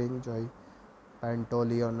Weaving, Joy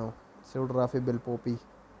Pantoliano, cinematography Bill Poppy,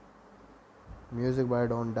 music by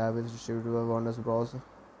Don Davis, distributed by Warner Bros.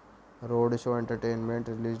 Roadshow Entertainment,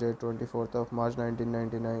 release date 24th of March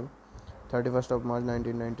 1999, 31st of March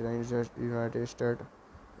 1999 United States,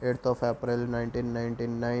 8th of April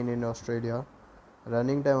 1999 in Australia.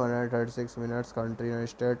 Running time 136 minutes. Country United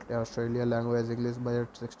States, Australia. Language English.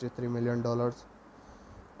 Budget $63 million.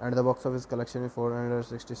 And the box office collection is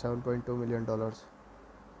 $467.2 million.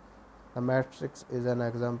 The Matrix is an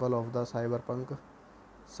example of the cyberpunk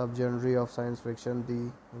subgenre of science fiction.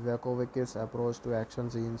 The Wachowski's approach to action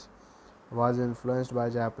scenes was influenced by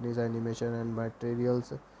Japanese animation and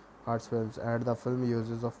materials arts films, and the film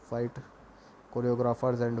uses of fight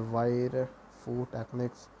choreographers and wire fu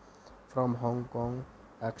techniques from Hong Kong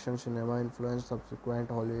action cinema influenced subsequent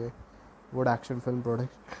Hollywood action film production.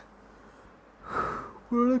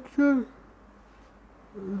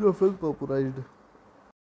 The film popularized.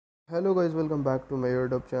 Hello guys, welcome back to my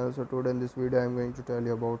YouTube channel. So today in this video I am going to tell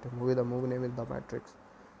you about a movie. The movie name is The Matrix.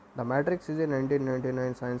 The Matrix is a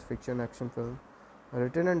 1999 science fiction action film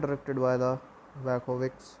written and directed by the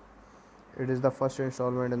Wachowskis. It is the first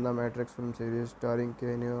installment in the Matrix film series starring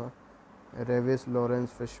Keanu Reeves,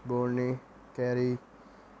 Laurence Fishburne, Carrie,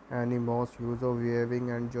 Annie Moss, Yuzo Weaving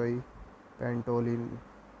and Joy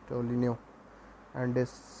Pantolino, and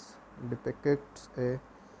this depicts a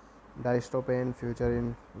dystopian future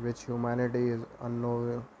in which humanity is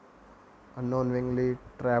unknowingly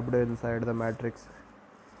trapped inside the Matrix,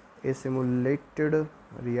 a simulated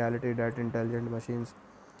reality that intelligent machines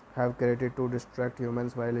have created to distract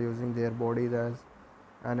humans while using their bodies as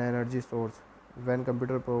an energy source. When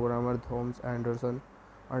computer programmer Thomas Anderson,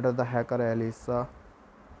 under the hacker Elisa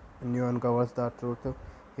New uncovers the truth,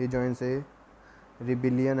 he joins a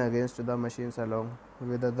rebellion against the machines along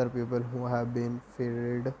with other people who have been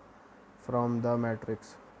freed from the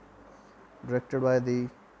Matrix. Directed by the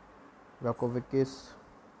Wachowskis,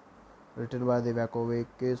 written by the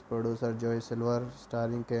Wachowskis, producer Joy Silver,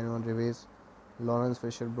 starring Keanu Reeves, Laurence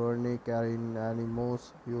Fishburne, Annie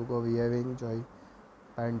Moss, Hugo Weaving, Joy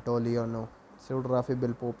Pantoliano, cinematography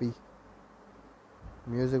Bill Poppy,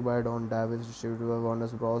 music by Don Davis, distributed by Warner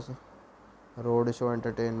Bros. Roadshow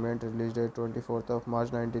Entertainment, release date 24th of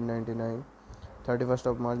March 1999, 31st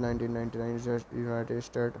of March 1999 United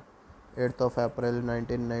States, 8th of April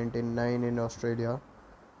 1999 in Australia.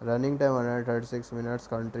 Running time 136 minutes.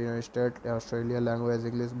 Country United States, Australia. Language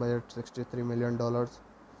English. Budget $63 million.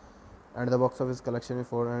 And the box office collection is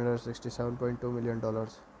 $467.2 million.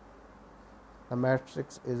 The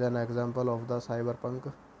Matrix is an example of the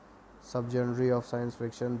cyberpunk subgenre of science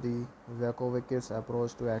fiction. The Wachowski's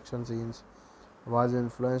approach to action scenes was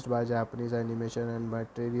influenced by Japanese animation and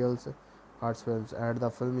materials arts films, and the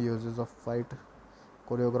film uses of fight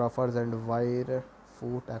choreographers and wire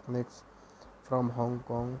fu techniques from Hong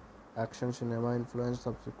Kong action cinema influenced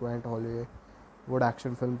subsequent Hollywood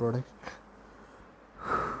action film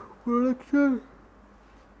production.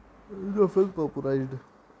 The film popularized.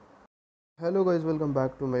 Hello guys, welcome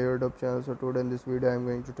back to my YouTube channel. So today in this video I am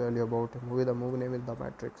going to tell you about a movie. The movie name is The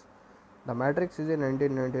Matrix. The Matrix is a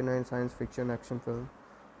 1999 science fiction action film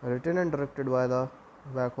written and directed by the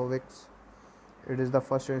Wachowicz. It is the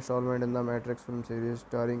first installment in the Matrix film series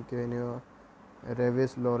starring Keanu,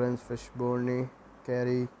 Reeves, Laurence, Fishburne,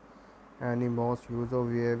 Carrie, Annie Moss, Yuzo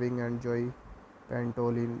Weaving and Joy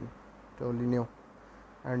Pantolino,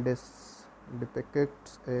 and this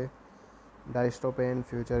depicts a dystopian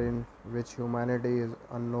future in which humanity is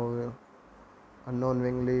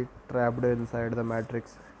unknowingly trapped inside the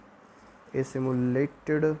Matrix, a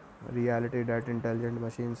simulated reality that intelligent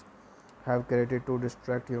machines have created to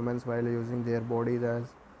distract humans while using their bodies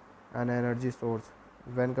as an energy source.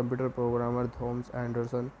 When computer programmer Thomas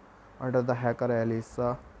Anderson, under the hacker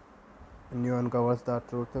Elisa New uncovers the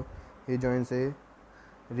truth, he joins a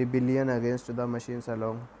rebellion against the machines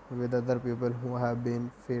along with other people who have been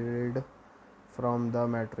freed from the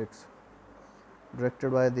Matrix.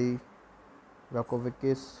 Directed by the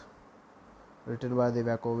Wachowicz, written by the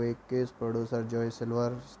Wachowicz, producer Joy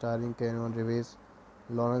Silver, starring Keanu Reeves,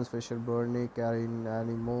 Laurence Fishburne, Karen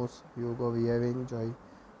Animos, Hugo Weaving, Joy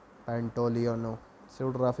Pantoliano,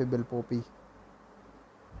 cinematography Bill Poppy,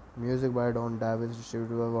 music by Don Davis,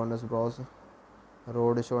 distributed by Warner Bros.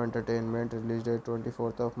 Roadshow Entertainment, released date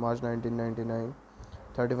 24th of March 1999,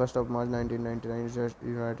 31st of March 1999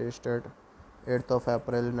 United States, 8th of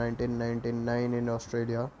April 1999 in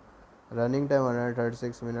Australia. Running time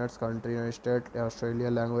 136 minutes. Country United States,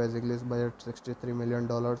 Australia. Language English. Budget $63 million.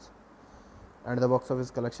 And the box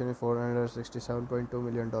office collection is $467.2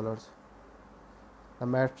 million. The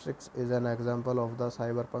Matrix is an example of the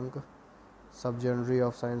cyberpunk subgenre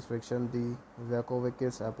of science fiction. The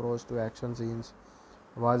Wachowicz approach to action scenes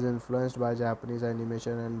was influenced by Japanese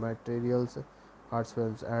animation and materials arts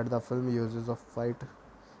films, and the film uses of fight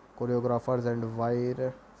choreographers and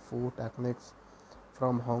wire fu techniques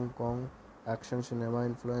from Hong Kong action cinema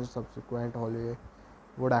influenced subsequent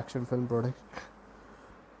Hollywood action film production.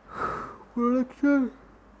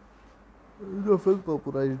 The film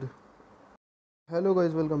popularized. Hello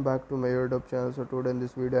guys, welcome back to my YouTube channel. So today in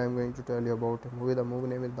this video I am going to tell you about a movie. The movie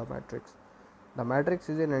name is The Matrix. The Matrix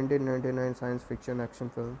is a 1999 science fiction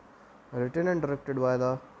action film written and directed by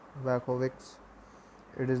the Wachowicz.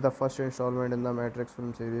 It is the first installment in the Matrix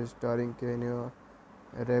film series starring Keanu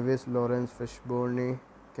Reeves, Laurence Fishburne,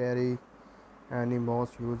 Carrie, Annie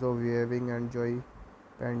Moss, Yuzo Weaving and Joy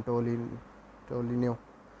Pantolino,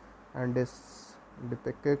 and this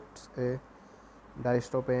depicts a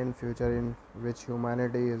dystopian future in which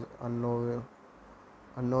humanity is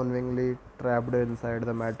unknowingly trapped inside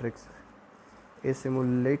the Matrix, a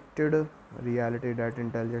simulated reality that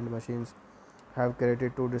intelligent machines have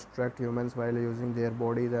created to distract humans while using their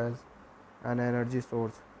bodies as an energy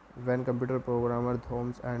source. When computer programmer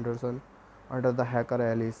Thomas Anderson, under the hacker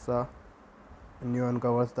Elisa New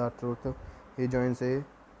uncovers the truth, he joins a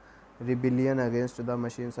rebellion against the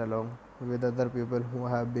machines along with other people who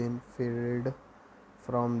have been freed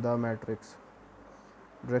from the Matrix.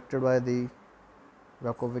 Directed by the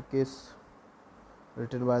Wachowicz,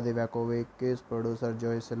 written by the Wachowicz, producer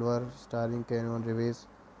Joy Silver, starring Keanu Reeves,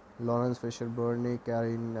 Laurence Fishburne,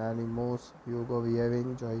 Karen Animos, Hugo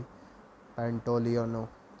Weaving, Joy Pantoliano,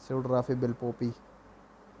 cinematography Bill Poppy,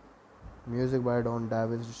 music by Don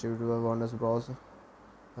Davis, distributed by Warner Bros.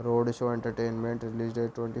 Roadshow Entertainment, released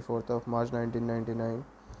date 24th of March 1999,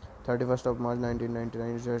 31st of March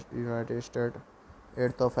 1999 United States,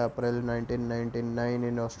 8th of April 1999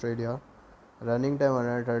 in Australia. Running time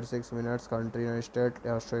 136 minutes. Country United States,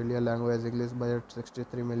 Australia. Language English. Budget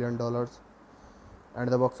 $63 million. And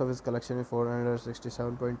the box office collection is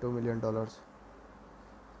 $467.2 million.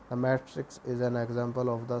 The Matrix is an example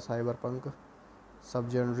of the cyberpunk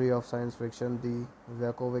subgenre of science fiction. The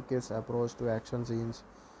Wachowicz approach to action scenes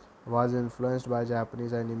was influenced by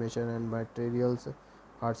Japanese animation and materials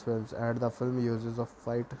arts films, and the film uses of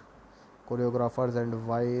fight choreographers and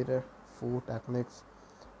wire fu techniques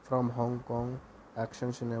from Hong Kong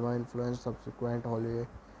action cinema influenced subsequent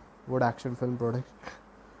Hollywood action film production.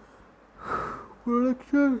 The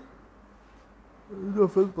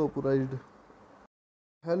film popularized.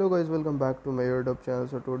 Hello guys, welcome back to my YouTube channel.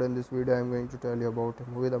 So today in this video I am going to tell you about a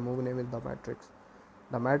movie. The movie name is The Matrix.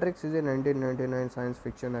 The Matrix is a 1999 science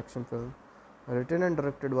fiction action film written and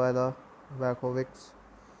directed by the Wachowicz.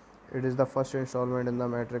 It is the first installment in the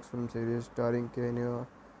Matrix film series starring Keanu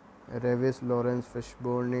Reeves, Laurence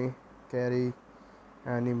Fishburne, Carrie,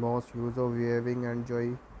 Annie Moss, Yuzo Weaving and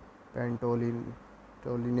Joy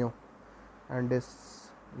Pantolino, and this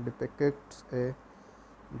depicts a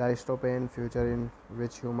dystopian future in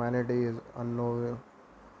which humanity is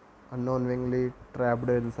unknowingly trapped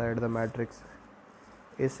inside the matrix,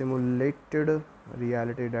 a simulated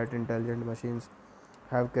reality that intelligent machines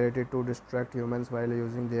have created to distract humans while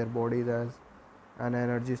using their bodies as an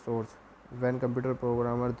energy source. When computer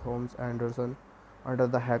programmer Thomas Anderson, under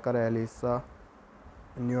the hacker Elisa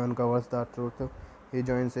New uncovers the truth, he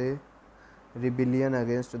joins a rebellion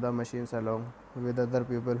against the machines along with other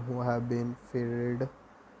people who have been freed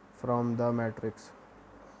from the matrix.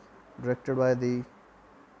 Directed by the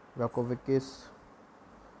Wachowskis,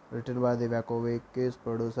 written by the Wachowskis,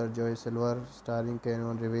 producer Joy Silver, starring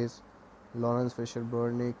Keanu Reeves, Laurence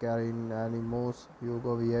Fishburne, Karen Animos,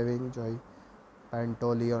 Hugo Weaving, Joy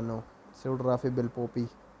Pantoliano, cinematography Bill Poppy,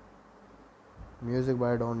 music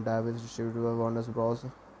by Don Davis, distributed by Warner Bros.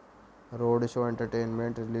 Roadshow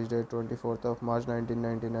Entertainment, release date 24th of March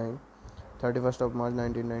 1999, 31st of March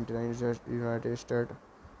 1999 United States,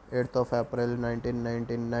 8th of April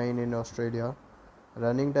 1999 in Australia.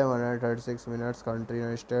 Running time 136 minutes. Country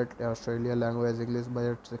United States, Australia. Language English.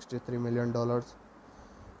 Budget $63 million.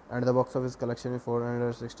 And the box office collection is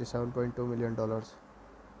 $467.2 million.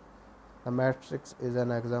 The Matrix is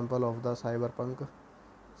an example of the cyberpunk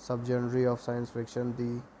subgenre of science fiction.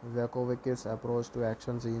 The Wachowskis' approach to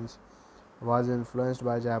action scenes was influenced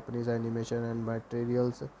by Japanese animation and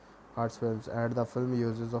materials arts films, and the film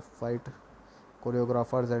uses of fight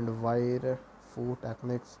choreographers and wire fu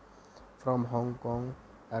techniques from Hong Kong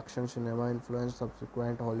action cinema influenced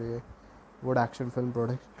subsequent Hollywood action film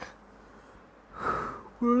production.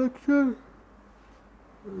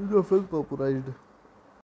 The film popularized.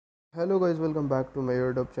 Hello guys, welcome back to my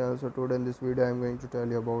YouTube channel. So today in this video I am going to tell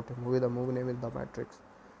you about a movie. The movie name is The Matrix.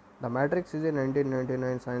 The Matrix is a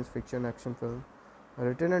 1999 science fiction action film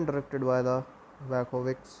written and directed by the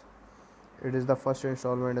Wachowskis. It is the first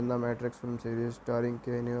installment in the Matrix film series, starring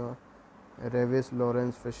Keanu Reeves,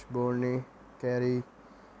 Laurence Fishburne, Carrie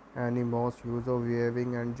Animos, Hugo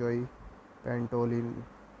Weaving, and Joy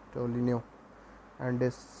Pantoliano, and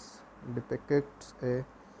this depicts a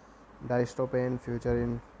dystopian future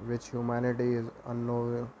in which humanity is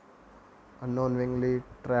unknowingly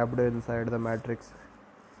trapped inside the matrix,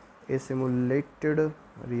 a simulated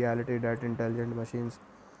reality that intelligent machines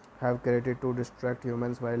have created to distract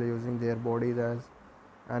humans while using their bodies as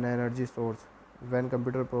an energy source. When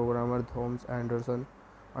computer programmer Thomas Anderson,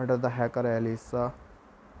 under the hacker Elisa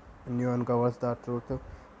New uncovers the truth,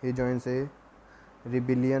 he joins a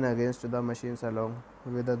rebellion against the machines along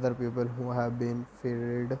with other people who have been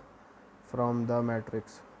freed from the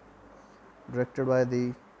matrix. Directed by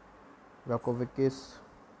the Wachowskis,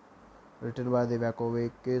 written by the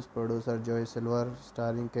Wachowskis, producer Joy Silver,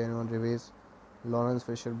 starring Keanu Reeves, Laurence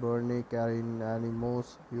Fishburne, Karen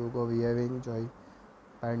Animos, Hugo Weaving, Joy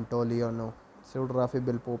Pantoliano, cinematography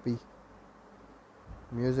Bill Poppy,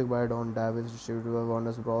 music by Don Davis, distributed by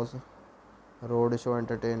Warner Bros. Roadshow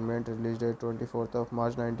Entertainment, release date 24th of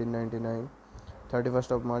March 1999,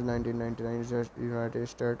 31st of March 1999 United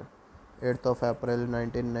States, 8th of April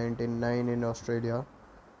 1999 in Australia.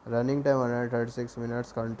 Running time 136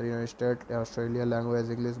 minutes. Country United States, Australia. Language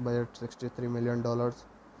English. Budget $63 million.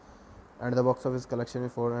 And the box office collection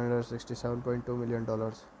is $467.2 million.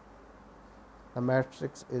 The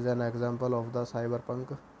Matrix is an example of the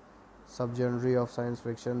cyberpunk subgenre of science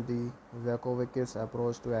fiction. The Wachowskis'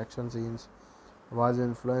 approach to action scenes was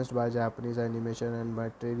influenced by Japanese animation and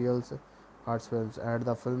materials arts films, and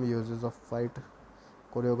the film uses of fight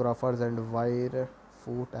choreographers and wire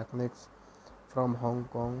fu techniques from Hong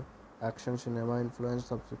Kong action cinema influenced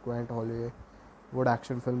subsequent Hollywood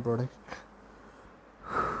action film production.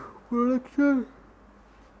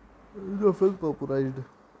 The film popularized.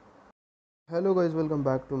 Hello guys, welcome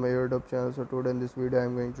back to my YouTube channel. So today in this video I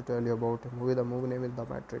am going to tell you about a movie. The movie name is The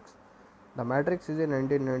Matrix. The Matrix is a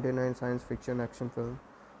 1999 science fiction action film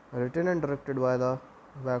written and directed by the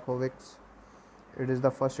Wachowskis. It is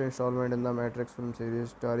the first installment in the Matrix film series,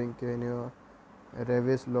 starring Keanu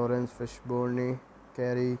Reeves, Laurence Fishburne,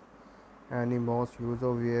 Carrie Animos,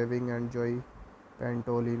 Hugo Weaving, and Joy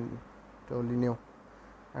Pantoliano,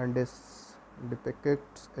 and this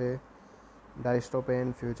depicts a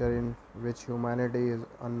dystopian future in which humanity is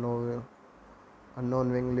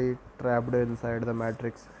unknowingly trapped inside the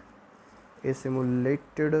matrix, a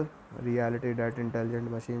simulated reality that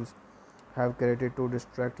intelligent machines have created to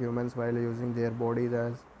distract humans while using their bodies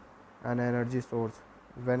as an energy source.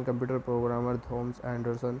 When computer programmer Thomas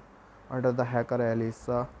Anderson, under the hacker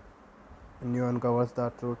Elisa New uncovers the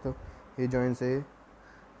truth, he joins a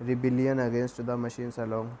rebellion against the machines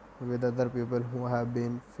along with other people who have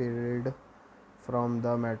been freed from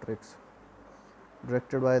the matrix.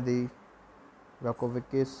 Directed by the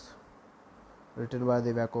Wachowskis, written by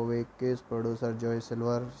the Wachowskis, producer Joy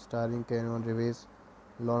Silver, starring Keanu Reeves,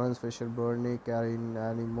 Laurence Fishburne, Karen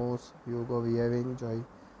Animos, Hugo Weaving, Joy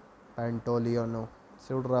Pantoliano,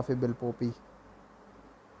 cinematography Bill Poppy,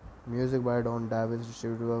 music by Don Davis,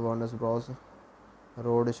 distributed by Warner Bros.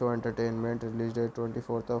 Roadshow Entertainment, released date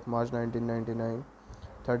 24th of March 1999,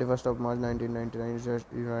 31st of March 1999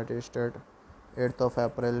 United States, 8th of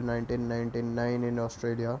April 1999 in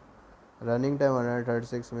Australia. Running time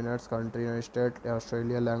 136 minutes. Country United States,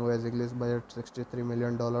 Australia. Language English. Budget $63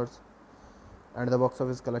 million. And the box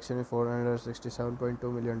office collection is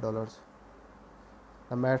 $467.2 million.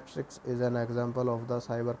 The Matrix is an example of the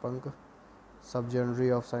cyberpunk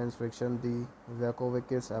subgenre of science fiction. The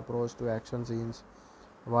Wachowskis' approach to action scenes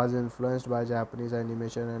was influenced by Japanese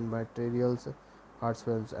animation and materials arts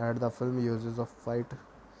films, and the film uses of fight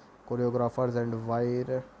choreographers and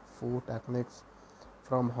wire fu techniques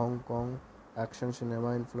from Hong Kong action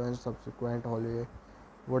cinema influenced subsequent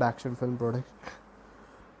Hollywood action film production.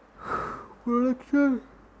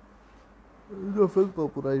 The film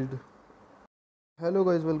popularized. Hello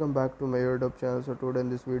guys, welcome back to my YouTube channel. So today in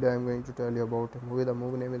this video I am going to tell you about a movie. The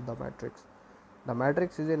movie name is The Matrix. The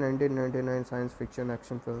Matrix is a 1999 science fiction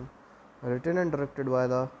action film written and directed by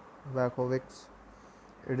the Wachowskis.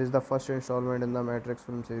 It is the first installment in the Matrix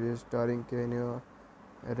film series, starring Keanu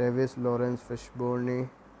Reeves, Laurence Fishburne,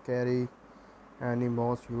 Carrie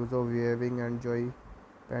Animos, Hugo Weaving, and Joy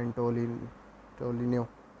Pantoliano,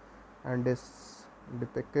 and this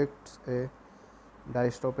depicts a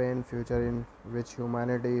dystopian future in which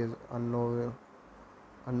humanity is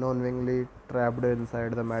unknowingly trapped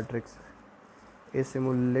inside the Matrix, a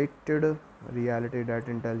simulated reality that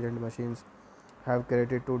intelligent machines have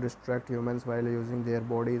created to distract humans while using their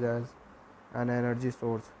bodies as an energy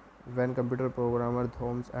source. When computer programmer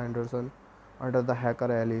Thomas Anderson, under the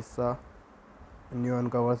hacker Elisa New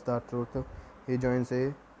uncovers the truth, he joins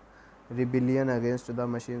a rebellion against the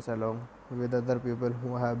machines along with other people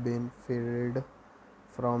who have been freed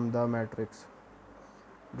from the Matrix.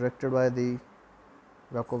 Directed by the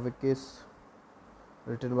Wachowskis,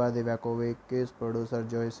 written by the Wachowskis, producer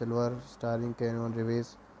Joy Silver, starring Keanu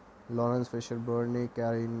Reeves, Laurence Fishburne,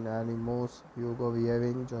 Karen Animos, Hugo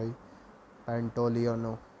Weaving, Joy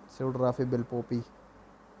Pantoliano, cinematography Bill Poppy,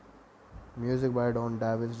 music by Don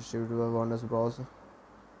Davis, distributed by Warner Bros.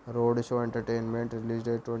 Roadshow Entertainment, released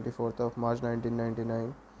date 24th of March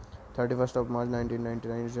 1999, 31st of March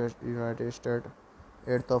 1999 United States,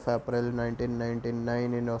 8th of April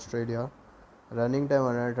 1999 in Australia. Running time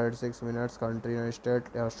 136 minutes. Country United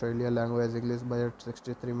States, Australia. Language English. Budget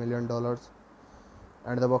 $63 million.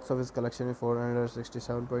 And the box office collection is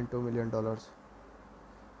 $467.2 million.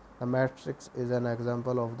 The Matrix is an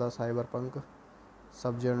example of the cyberpunk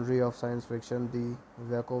subgenre of science fiction. The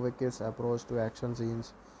Wachowskis' approach to action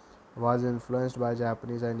scenes was influenced by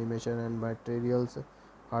Japanese animation and materials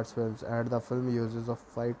arts films, and the film uses of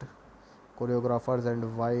fight choreographers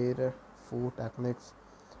and wire fu techniques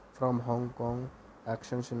from Hong Kong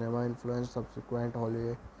action cinema influenced subsequent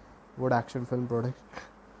Hollywood action film production.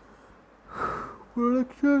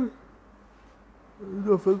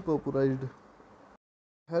 The film popularized.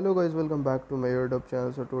 Hello guys, welcome back to my YouTube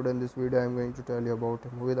channel. So today in this video I am going to tell you about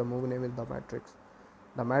a movie. The movie name is The Matrix.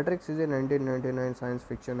 The Matrix is a 1999 science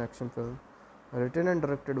fiction action film written and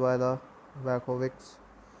directed by the Wachowskis.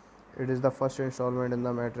 It is the first installment in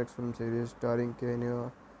the Matrix film series, starring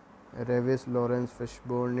Keanu Reeves, Laurence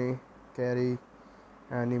Fishburne, Carrie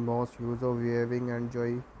Animos, Hugo Weaving, and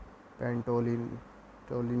Joy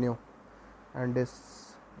Pantoliano, and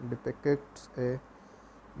this depicts a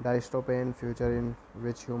dystopian future in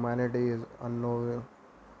which humanity is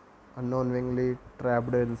unknowingly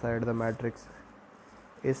trapped inside the Matrix,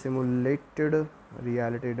 a simulated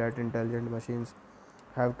reality that intelligent machines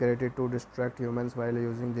have created to distract humans while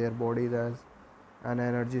using their bodies as an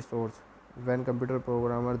energy source. When computer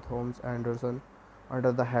programmer Thomas Anderson,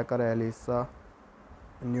 under the hacker Elisa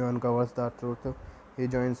New uncovers the truth, he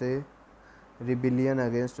joins a rebellion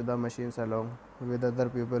against the machines along with other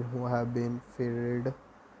people who have been freed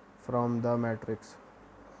from the Matrix.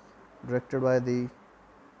 Directed by the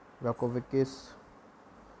Wachowskis,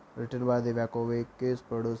 written by the Wachowskis,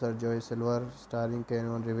 producer Joy Silver, starring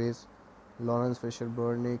Keanu Reeves, Laurence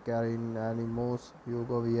Fishburne, Karen Animos,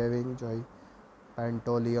 Hugo Weaving, Joy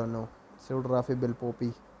Pantoliano, cinematography Bill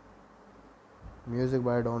Poppy, music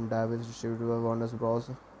by Don Davis, distributed by Warner Bros.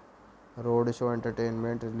 Roadshow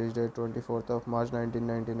Entertainment, released date 24th of March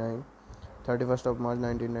 1999, 31st of March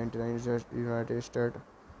 1999 United States,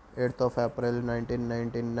 8th of April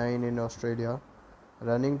 1999 in Australia.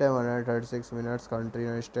 Running time 136 minutes. Country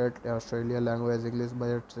United States, Australia. Language English.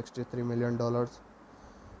 Budget $63 million.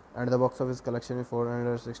 and the box office collection is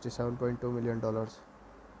 $467.2 million.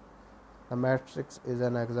 The Matrix is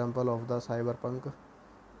an example of the cyberpunk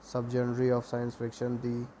subgenre of science fiction.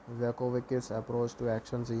 The Wachowski's approach to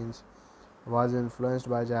action scenes was influenced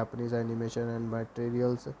by Japanese animation and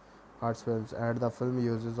materials arts films, and the film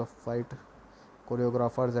uses of fight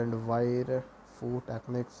choreographers and wire fu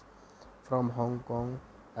techniques from Hong Kong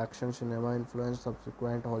action cinema influenced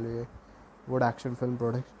subsequent Hollywood action film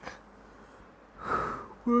production.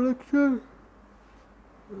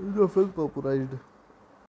 The film popularized.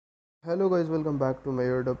 Hello guys, welcome back to my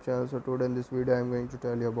YouTube channel. So today in this video I am going to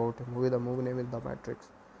tell you about a movie. The movie name is The Matrix.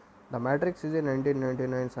 The Matrix is a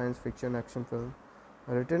 1999 science fiction action film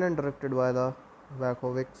written and directed by the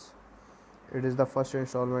Wachowskis. It is the first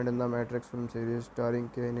installment in the Matrix film series starring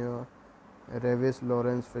Keanu, Reeves,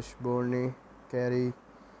 Laurence, Fishburne, Carrie,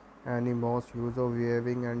 Annie Moss, Yuzo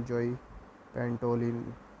Weaving and Joy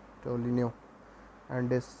Pantolino, and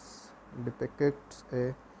this depicts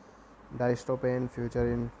a dystopian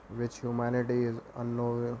future in which humanity is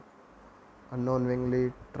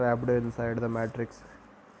unknowingly trapped inside the Matrix,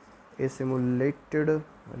 a simulated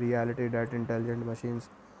reality that intelligent machines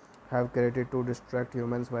have created to distract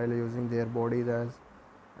humans while using their bodies as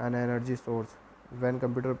an energy source. When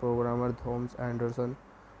computer programmer Thomas Anderson,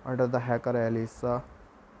 under the hacker Elisa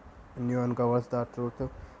New uncovers the truth,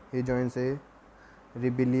 he joins a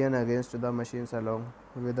rebellion against the machines along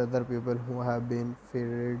with other people who have been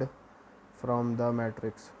freed from the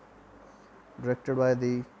Matrix. Directed by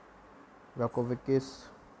the Wachowskis,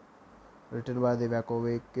 written by the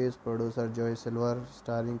Wachowskis, producer Joy Silver,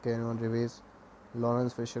 starring Keanu Reeves,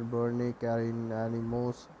 Laurence Fishburne, Karen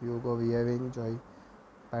Animos, Hugo Weaving, Joy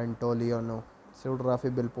Pantoliano, cinematography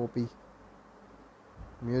Bill Poppy,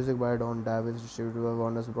 music by Don Davis, distributed by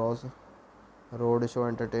Warner Bros. Roadshow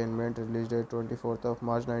Entertainment, release date 24th of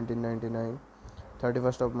March 1999,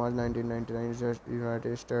 31st of March 1999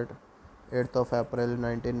 United States, 8th of April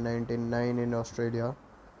 1999 in Australia.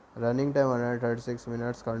 Running time 136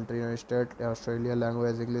 minutes. Country United States, Australia.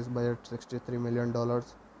 Language English. Budget $63 million.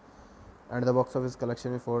 And the box office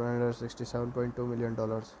collection is $467.2 million.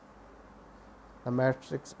 The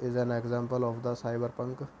Matrix is an example of the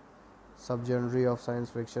cyberpunk subgenre of science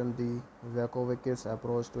fiction. The Wachowski's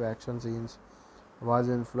approach to action scenes was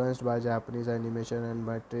influenced by Japanese animation and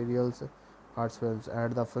materials arts films,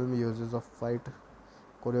 and the film uses of fight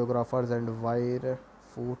choreographers and wire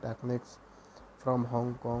fu techniques from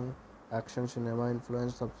Hong Kong action cinema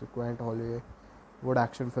influenced subsequent Hollywood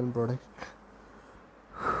action film production.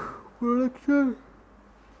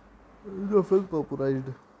 The film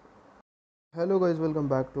popularized. Hello guys, welcome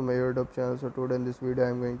back to my YouTube channel. So today in this video I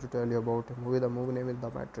am going to tell you about a movie. The movie name is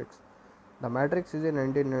The Matrix. The Matrix is a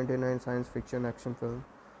 1999 science fiction action film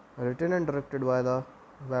written and directed by the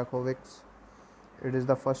Wachowskis. It is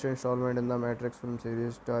the first installment in the Matrix film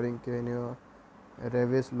series starring Keanu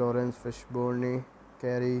Reeves, Laurence Fishburne,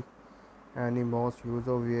 Carrie, Annie Moss,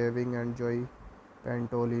 Yuzo Weaving and Joy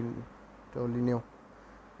Pantolino,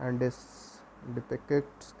 and this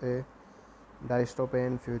depicts a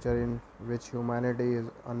dystopian future in which humanity is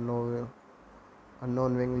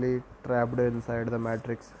unknowingly trapped inside the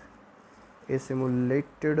Matrix, a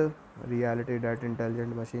simulated reality that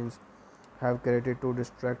intelligent machines have created to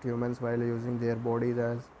distract humans while using their bodies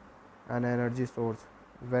as an energy source.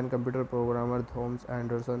 When computer programmer Thomas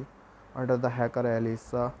Anderson, under the hacker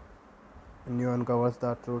Elisa New uncovers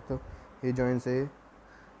the truth, he joins a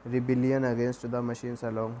rebellion against the machines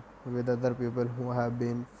along with other people who have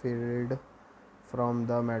been freed from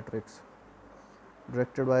the Matrix.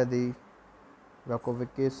 Directed by the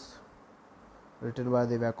Wachowskis, written by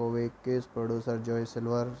the Wachowskis, producer Joy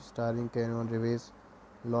Silver, starring Keanu Reeves,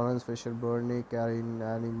 Laurence Fishburne, Karen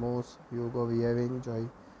Animos, Hugo Weaving, Joy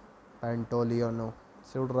Pantoliano,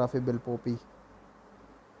 cinematography Bill Poppy,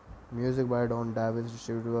 music by Don Davis,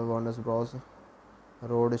 distributed by Warner Bros.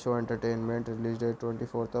 Roadshow Entertainment, release date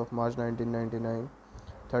 24th of March 1999,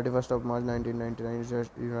 31st of March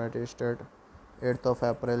 1999 United States, 8th of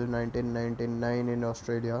April 1999 in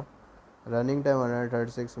Australia. Running time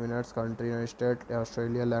 136 minutes. Country United States,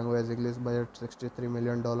 Australia. Language English. Budget $63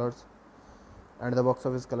 million. And the box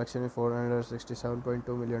office collection is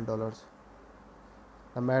 $467.2 million.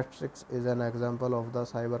 The Matrix is an example of the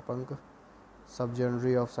cyberpunk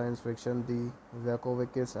subgenre of science fiction. The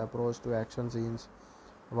Wachowski's approach to action scenes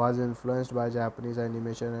was influenced by Japanese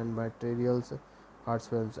animation and materials arts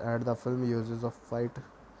films, and the film uses of fight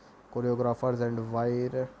choreographers and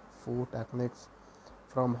wire fu techniques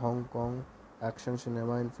from Hong Kong action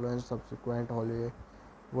cinema influenced subsequent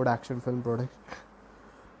Hollywood action film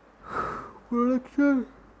production.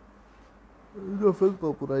 The film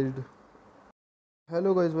popularized.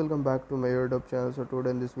 Hello guys, welcome back to my YouTube channel. So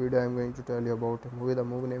today in this video I am going to tell you about a movie. The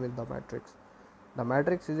movie name is The Matrix. The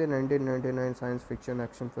Matrix is a 1999 science fiction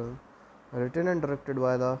action film written and directed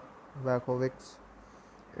by the Wachowicz.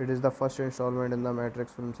 It is the first installment in the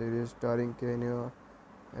Matrix film series starring Keanu,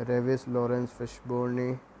 Reeves, Laurence,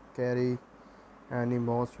 Fishburne, Carrie, Annie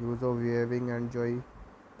Moss, Yuzo Weaving and Joy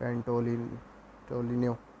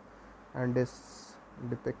Pantolino, and this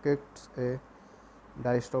depicts a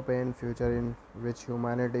dystopian future in which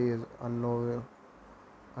humanity is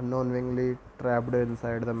unknowingly trapped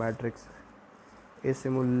inside the Matrix, a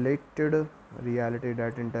simulated reality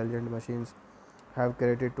that intelligent machines have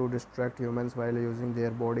created to distract humans while using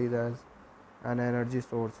their bodies as an energy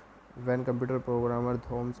source. When computer programmer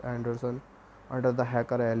Thomas Anderson, under the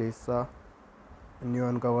hacker Elisa New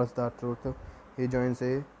uncovers the truth, he joins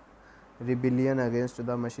a rebellion against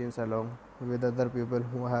the machines along with other people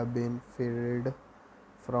who have been freed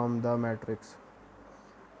from the Matrix.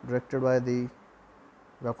 Directed by the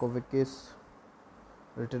Wachowicz,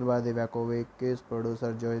 written by the Wachowicz,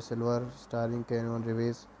 producer Joy Silver, starring Keanu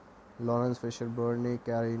Reeves, Laurence Fishburne,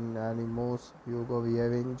 Karen Annie Moss, Hugo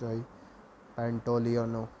Weaving, Joy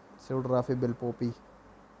Pantoliano, cinematography Bill Poppy,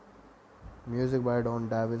 music by Don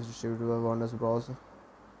Davis, distributed by Warner Bros.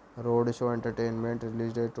 Roadshow Entertainment,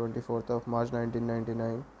 release date 24th of March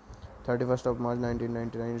 1999, 31st of March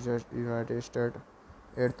 1999 United States,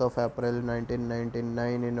 8th of April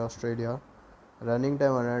 1999 in Australia. Running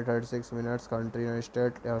time 136 minutes. Country United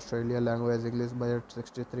States, Australia. Language English. Budget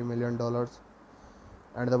 $63 million.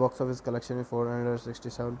 And the box office collection is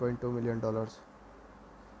 $467.2 million.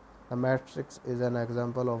 The Matrix is an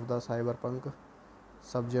example of the cyberpunk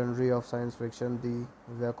subgenre of science fiction. The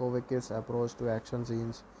Wachowicz approach to action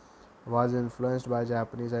scenes was influenced by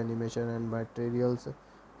Japanese animation and materials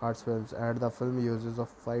arts films, and the film uses of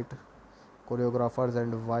fight choreographers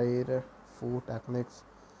and wire fu techniques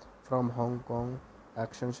from Hong Kong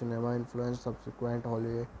action cinema influenced subsequent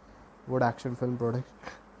Hollywood action film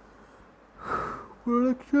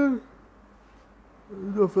production.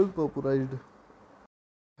 The film popularized.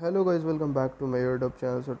 Hello guys, welcome back to my YouTube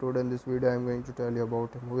channel. So today in this video I am going to tell you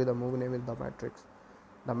about a movie. The movie name is The Matrix.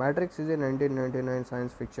 The Matrix is a 1999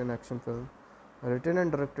 science fiction action film written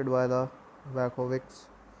and directed by the Wachowicz.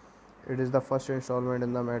 It is the first installment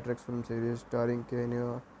in the Matrix film series starring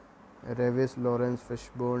Keanu Reeves, Laurence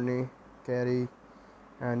Fishburne, Carrie,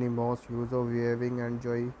 Annie Moss, Yuzo Weaving and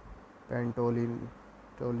Joy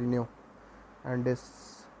Pantolino, and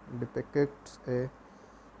this depicts a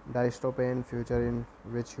dystopian future in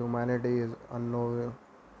which humanity is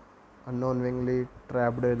unknowingly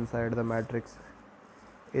trapped inside the Matrix,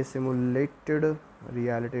 a simulated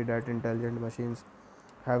reality that intelligent machines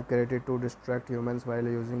have created to distract humans while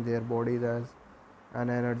using their bodies as an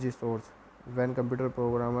energy source. When computer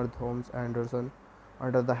programmer Thomas Anderson,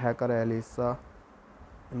 under the hacker Elisa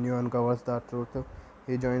New uncovers the truth,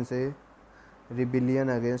 he joins a rebellion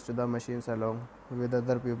against the machines along with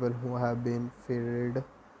other people who have been freed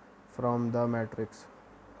from the Matrix.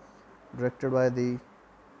 Directed by the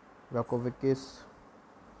Wachowicz,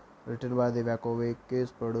 written by the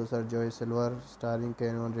Wachowicz, producer Joy Silver, starring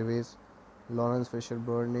Keanu Reeves, Laurence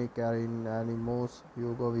Fishburne, Karen Annie Moss,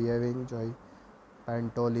 Hugo Weaving, Joy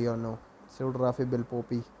Pantoliano, cinematography Bill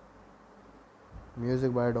Poppy,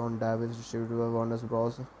 music by Don Davis, distributed by Warner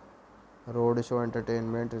Bros. Roadshow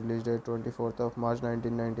Entertainment, release date 24th of March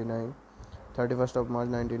 1999, 31st of March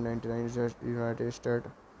 1999 United States,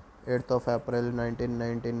 8th of April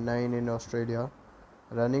 1999 in Australia.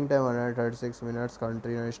 Running time 136 minutes.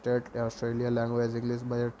 Country United States, Australia. Language English.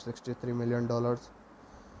 Budget $63 million.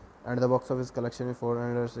 And the box office collection is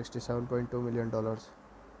 $467.2 million.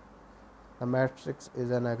 The Matrix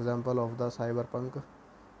is an example of the cyberpunk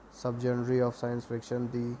subgenre of science fiction.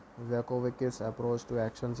 The Wachowicz approach to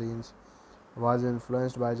action scenes was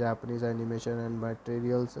influenced by Japanese animation and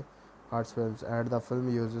materials arts films, and the film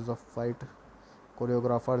uses of fight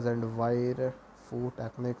choreographers and wire fu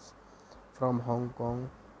techniques from Hong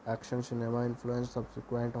Kong action cinema influenced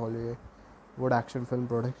subsequent Hollywood action film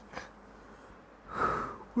production.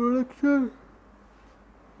 The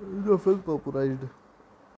film popularized.